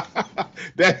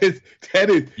 That is.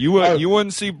 You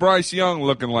wouldn't see Bryce Young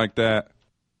looking like that.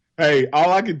 Hey,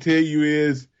 all I can tell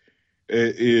you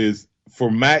is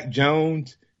for Mac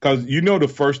Jones, because you know the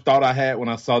first thought I had when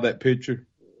I saw that picture?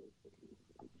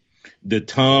 The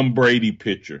Tom Brady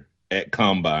picture at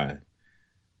Combine.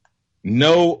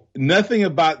 No, nothing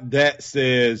about that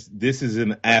says this is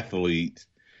an athlete.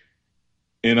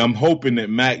 And I'm hoping that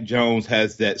Mac Jones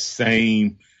has that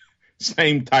same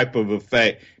type of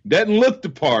effect. Doesn't look the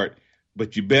part,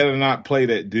 but you better not play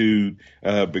that dude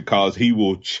because he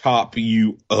will chop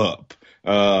you up.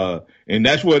 And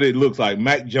that's what it looks like.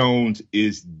 Mac Jones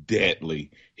is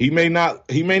deadly. He may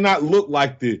not look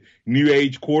like the new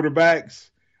age quarterbacks,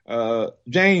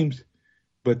 James,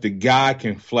 but the guy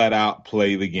can flat out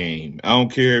play the game. I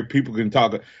don't care. People can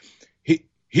talk.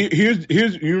 Here's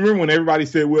you remember when everybody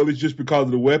said, well, it's just because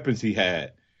of the weapons he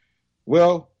had.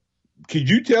 Well, could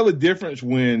you tell the difference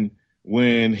when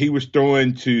he was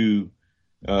throwing to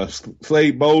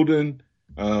Slade Bolden,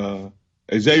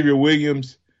 Xavier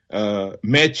Williams,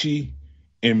 Mechie,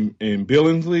 and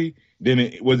Billingsley?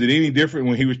 Was it any different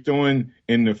when he was throwing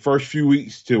in the first few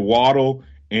weeks to Waddle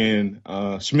and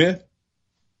Smith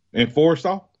and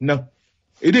Forrestall? No.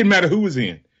 It didn't matter who was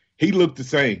in. He looked the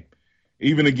same,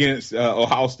 even against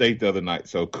Ohio State the other night.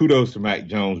 So kudos to Mac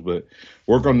Jones, but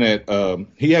work on that.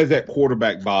 He has that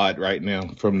quarterback bod right now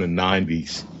from the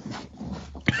 90s.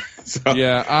 So,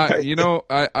 yeah,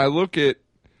 I look at,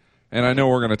 and I know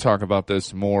we're going to talk about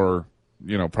this more,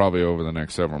 probably over the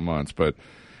next several months, but,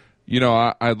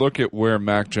 I look at where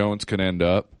Mac Jones can end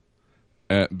up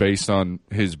based on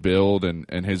his build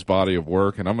and his body of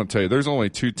work, and I'm going to tell you, there's only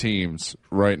two teams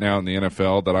right now in the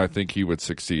NFL that I think he would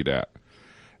succeed at.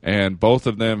 And both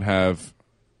of them have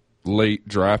late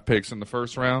draft picks in the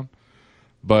first round.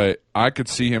 But I could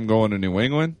see him going to New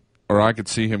England or I could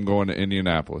see him going to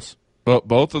Indianapolis. But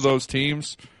both of those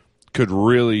teams could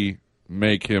really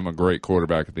make him a great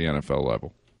quarterback at the NFL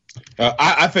level.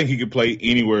 I think he could play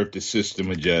anywhere if the system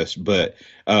adjusts. But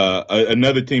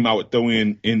another team I would throw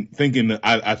in thinking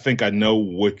I think I know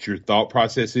what your thought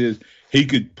process is. He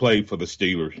could play for the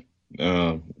Steelers.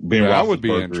 That would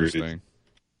be interesting.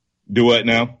 Do what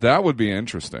now? That would be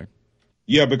interesting.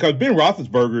 Yeah, because Ben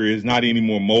Roethlisberger is not any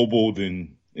more mobile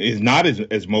is not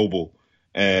as mobile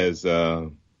as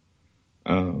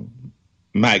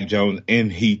Mac Jones,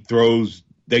 and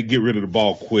they get rid of the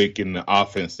ball quick in the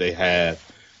offense they have.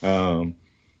 I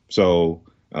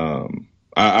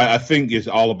think it's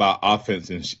all about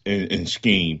offense and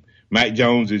scheme. Mac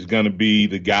Jones is going to be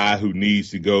the guy who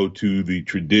needs to go to the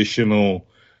traditional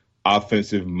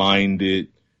offensive-minded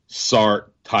Sark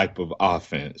type of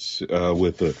offense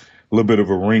with a little bit of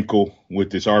a wrinkle with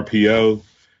this RPO,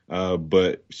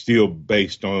 but still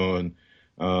based on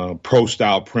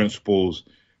pro-style principles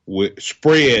with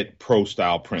spread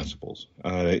pro-style principles.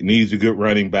 It needs a good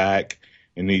running back.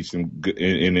 It needs some good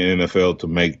in the NFL to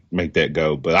make that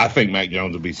go. But I think Mac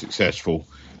Jones will be successful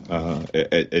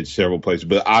at several places.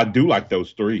 But I do like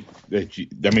those three.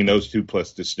 Those two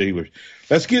plus the Steelers.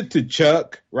 Let's get to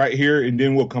Chuck right here, and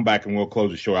then we'll come back and we'll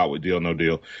close the show out with Deal No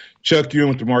Deal. Chuck, you're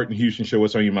with the Martin Houston Show.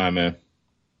 What's on your mind, man?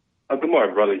 Good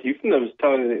morning, brother Houston. I was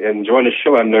enjoying the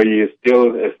show. I know you're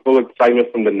still full of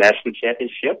excitement from the national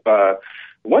championship.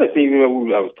 One of the things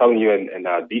I was telling you and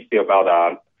DC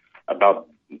about talking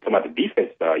about the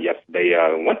defense yesterday.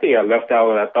 One thing I left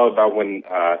out, and I thought about when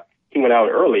he went out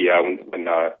early, when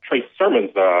Trey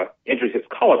Sermons injured his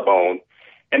collarbone.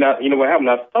 And what happened?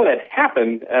 I saw that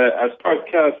happen. I started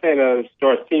kind of saying,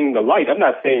 start seeing the light. I'm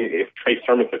not saying if Trey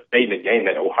Sermons had stayed in the game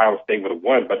that Ohio State would have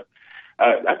won, but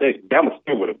I think Bama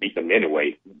still would have beat them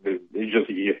anyway. It's just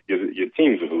your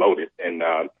teams was loaded, and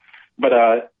but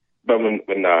when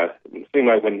it seemed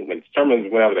like when Sermons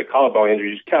went out with a collarbone injury,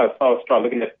 you just kind of start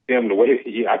looking at them the way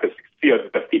I could see a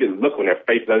defeated look on their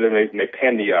faces as they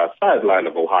pan the sideline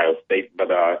of Ohio State, but.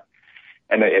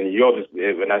 And you all just,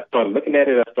 when I started looking at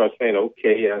it, I started saying,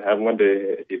 okay, I wonder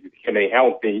if can they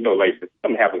help? Like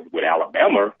something happens with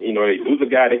Alabama, they lose a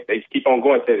guy, they keep on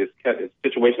going to this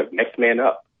situation of next man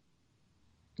up.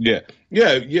 Yeah.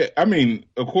 I mean,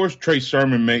 of course, Trey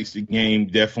Sermon makes the game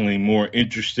definitely more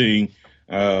interesting,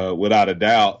 without a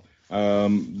doubt.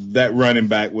 That running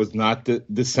back was not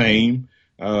the same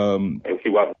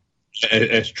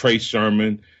as Trey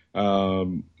Sermon.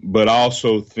 But I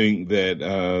also think that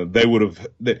they would have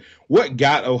what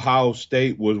got Ohio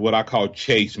State was what I call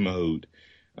chase mode.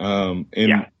 And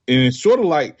it's sort of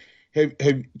like have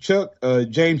Chuck,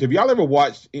 James, have y'all ever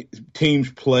watched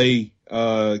teams play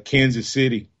Kansas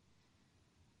City?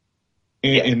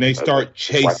 and they start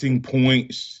chasing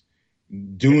points,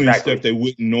 doing stuff they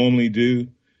wouldn't normally do.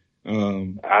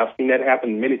 I've seen that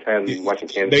happen many times watching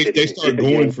Kansas City. They start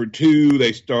going for two.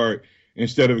 They start,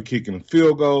 instead of kicking a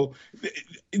field goal.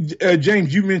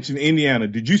 James, you mentioned Indiana.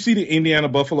 Did you see the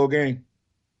Indiana-Buffalo game?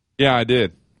 Yeah, I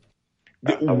did.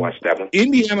 I watched that one.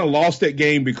 Indiana lost that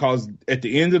game because at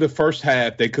the end of the first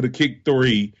half, they could have kicked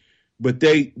 3, but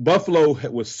Buffalo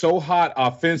was so hot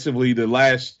offensively the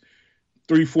last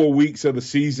 3-4 weeks of the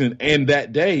season and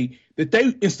that day that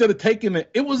they, instead of taking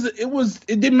it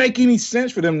didn't make any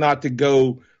sense for them not to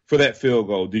go for that field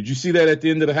goal. Did you see that at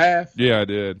the end of the half? Yeah, I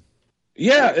did.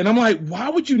 Yeah, and I'm like, why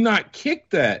would you not kick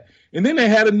that? And then they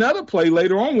had another play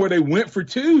later on where they went for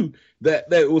 2 that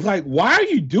was like, why are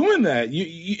you doing that?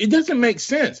 It doesn't make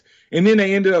sense. And then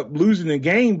they ended up losing the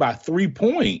game by 3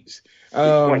 points.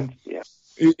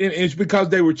 It's because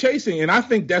they were chasing, and I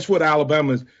think that's what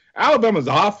Alabama's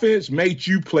offense made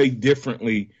you play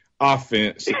differently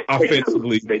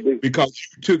offensively because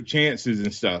you took chances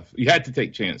and stuff. You had to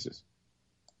take chances.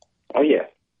 Oh, yeah.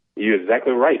 You're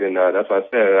exactly right, and that's what I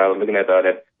said. I was looking at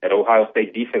that Ohio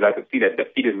State defense. I could see that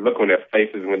defeated look on their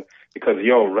faces because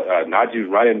Najee's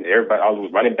running, everybody, all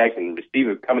those running backs and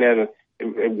receivers coming in,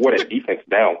 and it wore that defense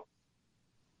down.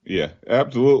 Yeah,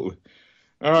 absolutely.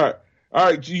 All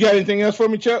right. You got anything else for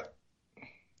me, Chuck?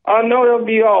 No, that'll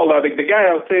be all. The guy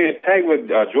I was saying tagged with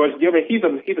George Gilbert, he's a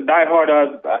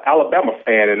diehard Alabama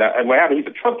fan, and what happened? He's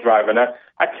a truck driver, and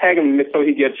I tagged him so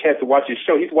he get a chance to watch his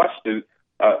show. He's watched it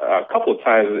a couple of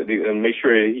times and make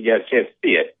sure he got a chance to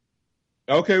see it.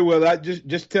 Okay, well, I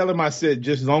just tell him I said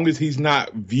just as long as he's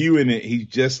not viewing it, he's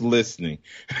just listening.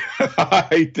 All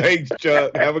right, thanks,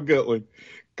 Chuck. Have a good one.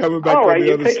 Coming back on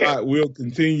the other side, we'll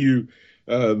continue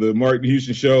the Martin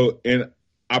Houston Show, and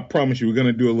I promise you we're going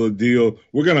to do a little deal.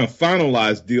 We're going to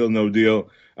finalize Deal No Deal.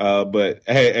 But,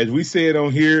 hey, as we say it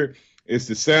on here, it's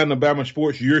the Sound of Bama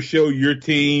Sports, your show, your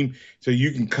team, so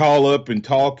you can call up and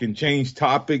talk and change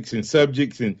topics and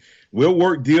subjects, and we'll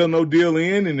work Deal No Deal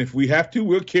in, and if we have to,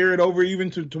 we'll carry it over even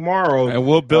to tomorrow. And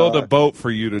we'll build a boat for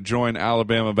you to join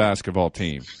Alabama basketball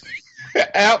team.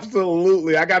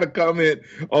 Absolutely. I got a comment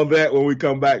on that when we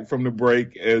come back from the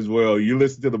break as well. You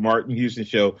listen to the Martin Houston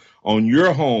Show on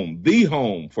your home, the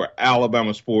home for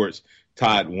Alabama sports,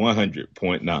 Tide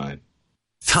 100.9.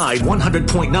 Tide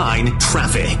 100.9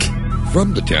 traffic.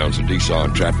 From the Townsend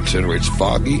Nissan Traffic Center, it's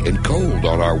foggy and cold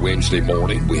on our Wednesday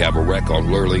morning. We have a wreck on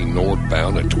Lurleen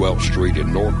northbound at 12th Street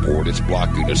in Northport. It's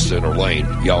blocking the center lane.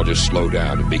 Y'all just slow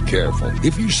down and be careful.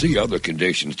 If you see other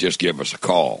conditions, just give us a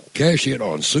call. Cash in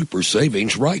on super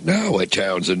savings right now at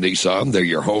Townsend Nissan. They're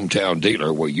your hometown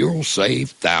dealer where you'll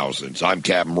save thousands. I'm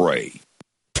Captain Ray.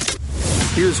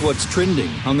 Here's what's trending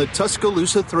on the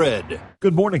Tuscaloosa thread.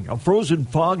 Good morning. A frozen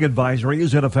fog advisory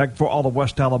is in effect for all of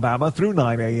West Alabama through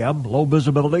 9 a.m. Low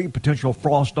visibility, potential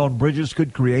frost on bridges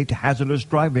could create hazardous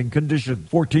driving conditions.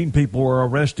 14 people were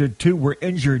arrested, 2 were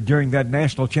injured during that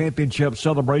national championship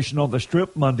celebration on the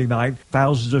Strip Monday night.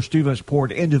 Thousands of students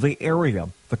poured into the area.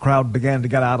 The crowd began to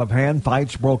get out of hand.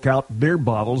 Fights broke out. Beer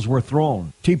bottles were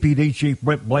thrown. TPD Chief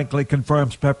Brent Blankley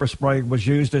confirms pepper spray was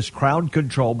used as crowd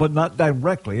control, but not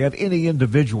directly at any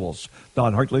individuals.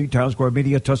 Don Hartley, Town Square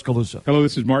Media, Tuscaloosa. Hello,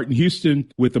 this is Martin Houston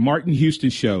with the Martin Houston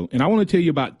Show, and I want to tell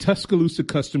you about Tuscaloosa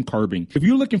Custom Curbing. If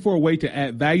you're looking for a way to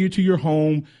add value to your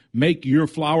home, make your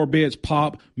flower beds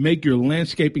pop, make your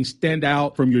landscaping stand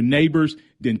out from your neighbors,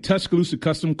 then Tuscaloosa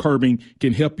Custom Curbing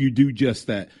can help you do just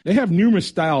that. They have numerous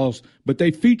styles, but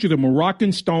they feature the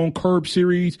Moroccan Stone Curb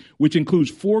Series, which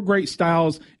includes 4 great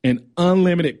styles and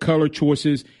unlimited color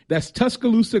choices. That's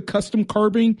Tuscaloosa Custom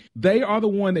Curbing. They are the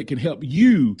one that can help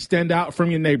you stand out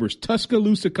from your neighbors.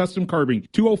 Tuscaloosa Custom Curbing,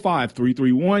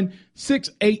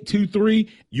 205-331-6823.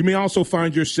 You may also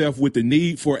find yourself with the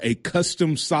need for a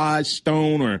custom size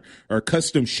stone or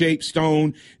custom shaped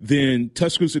stone. Then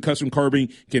Tuscaloosa Custom Curbing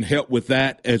can help with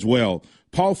that as well.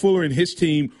 Paul Fuller and his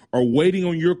team are waiting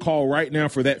on your call right now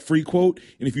for that free quote.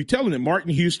 And if you tell them that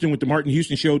Martin Houston with the Martin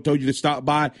Houston Show told you to stop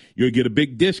by, you'll get a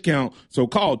big discount. So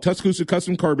call Tuscaloosa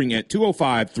Custom Curbing at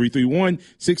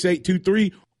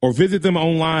 205-331-6823 or visit them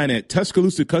online at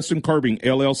Tuscaloosa Custom Curbing,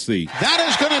 LLC. That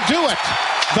is going to do it.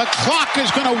 The clock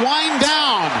is going to wind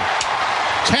down.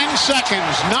 10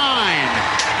 seconds, 9,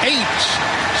 8,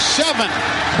 7.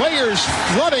 Players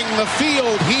flooding the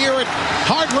field here at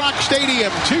Hard Rock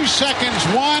Stadium. 2 seconds,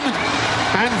 1.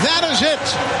 And that is it.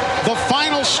 The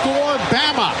final score,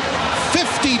 Bama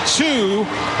 52,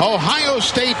 Ohio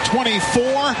State 24.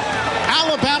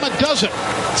 Alabama does it.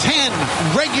 10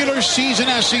 regular season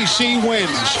SEC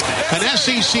wins. An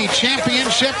SEC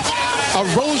championship, a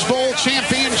Rose Bowl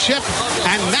championship,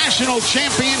 and national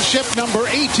championship number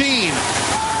 18.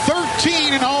 13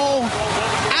 14-0.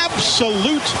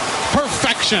 Absolute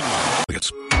perfection.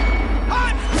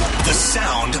 The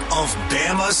sound of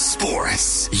Bama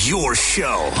sports. Your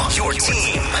show, your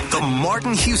team. The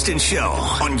Martin Houston Show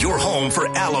on your home for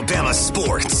Alabama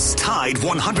sports. Tide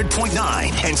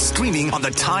 100.9 and streaming on the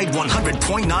Tide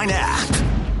 100.9 app.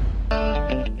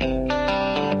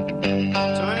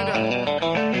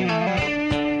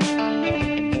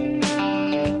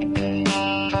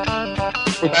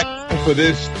 We're back for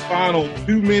this final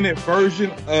 2-minute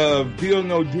version of Deal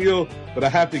No Deal, but I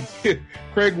have to get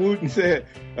Craig Wooden said,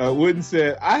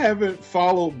 I haven't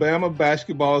followed Bama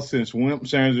basketball since Wimp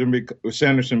Sanderson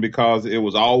because it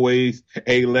was always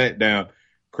a letdown.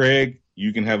 Craig,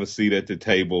 you can have a seat at the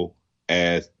table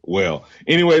as well.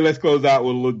 Anyway, let's close out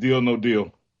with a little Deal No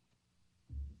Deal.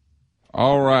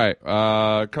 All right.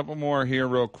 A couple more here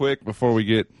real quick before we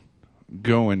get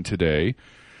going today.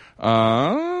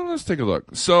 Let's take a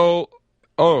look. So,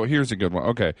 here's a good one.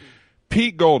 Okay.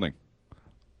 Pete Golding.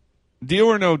 Deal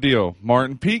or no deal,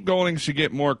 Martin? Pete Golding should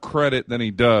get more credit than he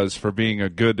does for being a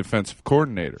good defensive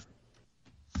coordinator.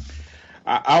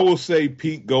 I will say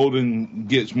Pete Golding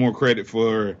gets more credit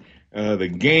for the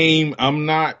game. I'm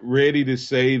not ready to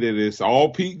say that it's all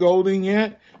Pete Golding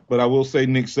yet, but I will say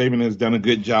Nick Saban has done a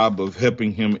good job of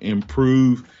helping him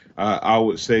improve. I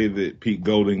would say that Pete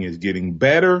Golding is getting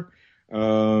better.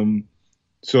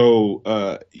 So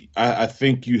I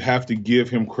think you have to give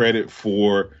him credit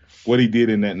for what he did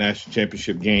in that national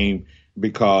championship game,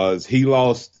 because he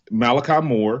lost Malachi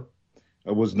Moore,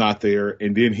 was not there,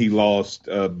 and then he lost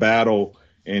Battle,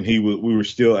 and we were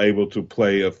still able to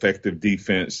play effective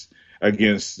defense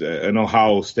against an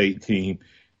Ohio State team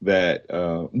that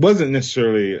wasn't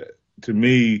necessarily, to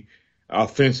me,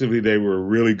 offensively. They were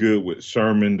really good with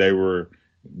Sermon. They were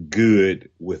good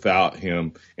without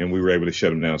him, and we were able to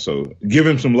shut him down. So give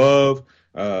him some love.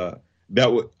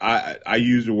 I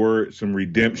use the word some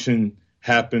redemption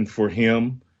happened for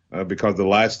him because the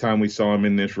last time we saw him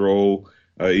in this role,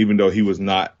 even though he was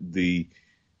not the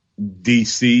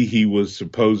DC, he was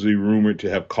supposedly rumored to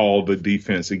have called the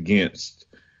defense against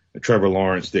Trevor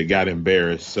Lawrence that got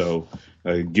embarrassed. So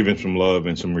give him some love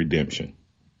and some redemption.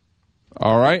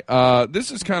 All right.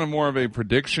 This is kind of more of a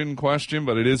prediction question,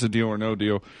 but it is a deal or no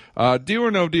deal. Deal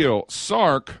or no deal,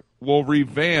 Sark will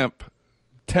revamp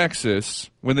Texas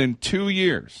within 2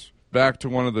 years back to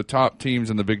one of the top teams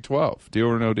in the Big 12. Deal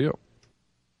or no deal?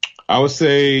 I would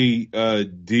say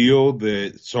deal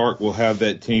that Sark will have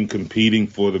that team competing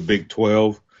for the Big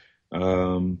 12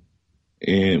 and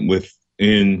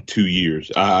within 2 years.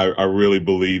 I really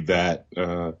believe that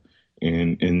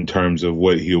in terms of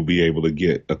what he'll be able to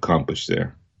get accomplished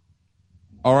there.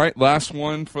 All right, last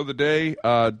one for the day.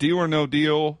 Deal or no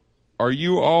deal? Are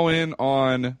you all in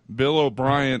on Bill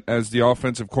O'Brien as the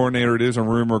offensive coordinator? It is a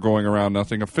rumor going around,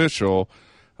 nothing official.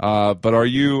 But are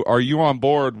you on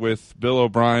board with Bill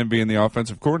O'Brien being the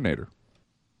offensive coordinator?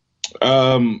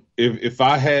 If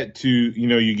I had to,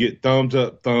 you get thumbs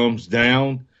up, thumbs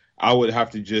down, I would have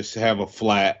to just have a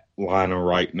flat liner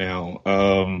right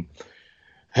now.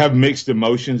 Have mixed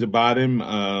emotions about him.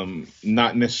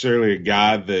 Not necessarily a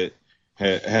guy that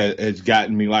has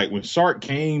gotten me. Like when Sark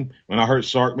came, when I heard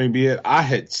Sark may be it, I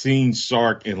had seen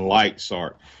Sark and liked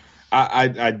Sark.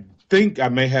 I think I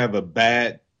may have a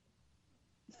bad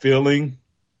feeling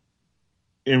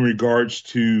in regards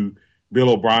to Bill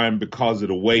O'Brien because of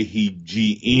the way he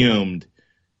GM'd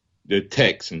the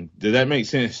Texans. Does that make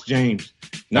sense, James?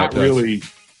 Not really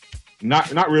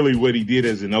what he did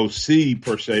as an OC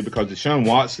per se, because Deshaun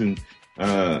Watson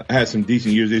had some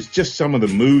decent years. It's just some of the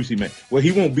moves he made. Well,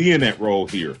 he won't be in that role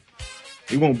here.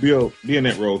 He won't be in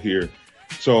that role here.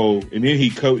 So, and then he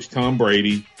coached Tom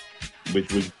Brady,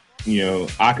 which was,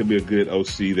 I could be a good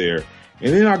OC there.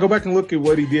 And then I go back and look at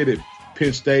what he did at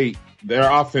Penn State. Their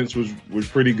offense was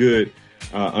pretty good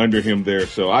under him there.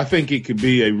 So I think it could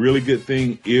be a really good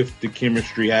thing if the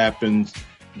chemistry happens,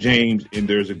 James, and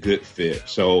there's a good fit.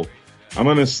 So I'm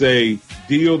going to say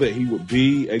deal that he would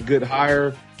be a good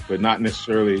hire, but not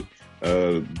necessarily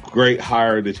a great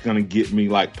hire that's going to get me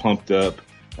pumped up.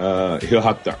 He'll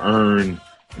have to earn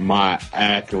my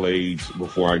accolades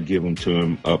before I give them to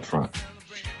him up front.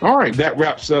 All right, that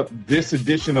wraps up this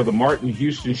edition of the Martin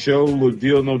Houston Show. Little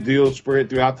deal, no deal spread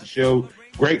throughout the show.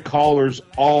 Great callers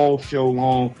all show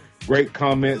long. Great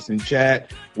comments and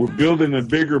chat. We're building a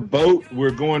bigger boat. We're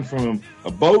going from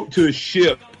a boat to a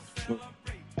ship.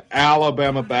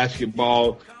 Alabama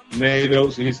basketball. Nate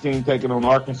Oates and his team taking on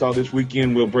Arkansas this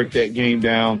weekend. We'll break that game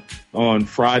down on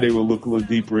Friday. We'll look a little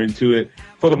deeper into it.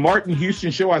 For the Martin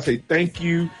Houston Show, I say thank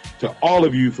you to all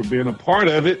of you for being a part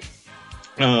of it.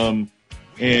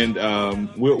 And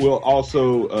we'll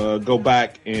also go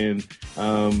back and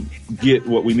get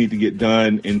what we need to get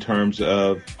done in terms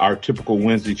of our typical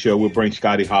Wednesday show. We'll bring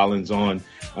Scotty Hollins on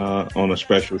a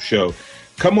special show.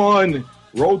 Come on,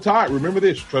 roll tide. Remember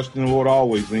this: trust in the Lord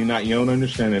always. Lean not your own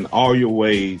understanding. In all your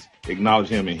ways, acknowledge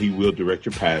Him, and He will direct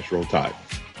your paths. Roll tide.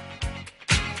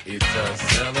 It's a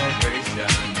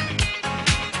celebration.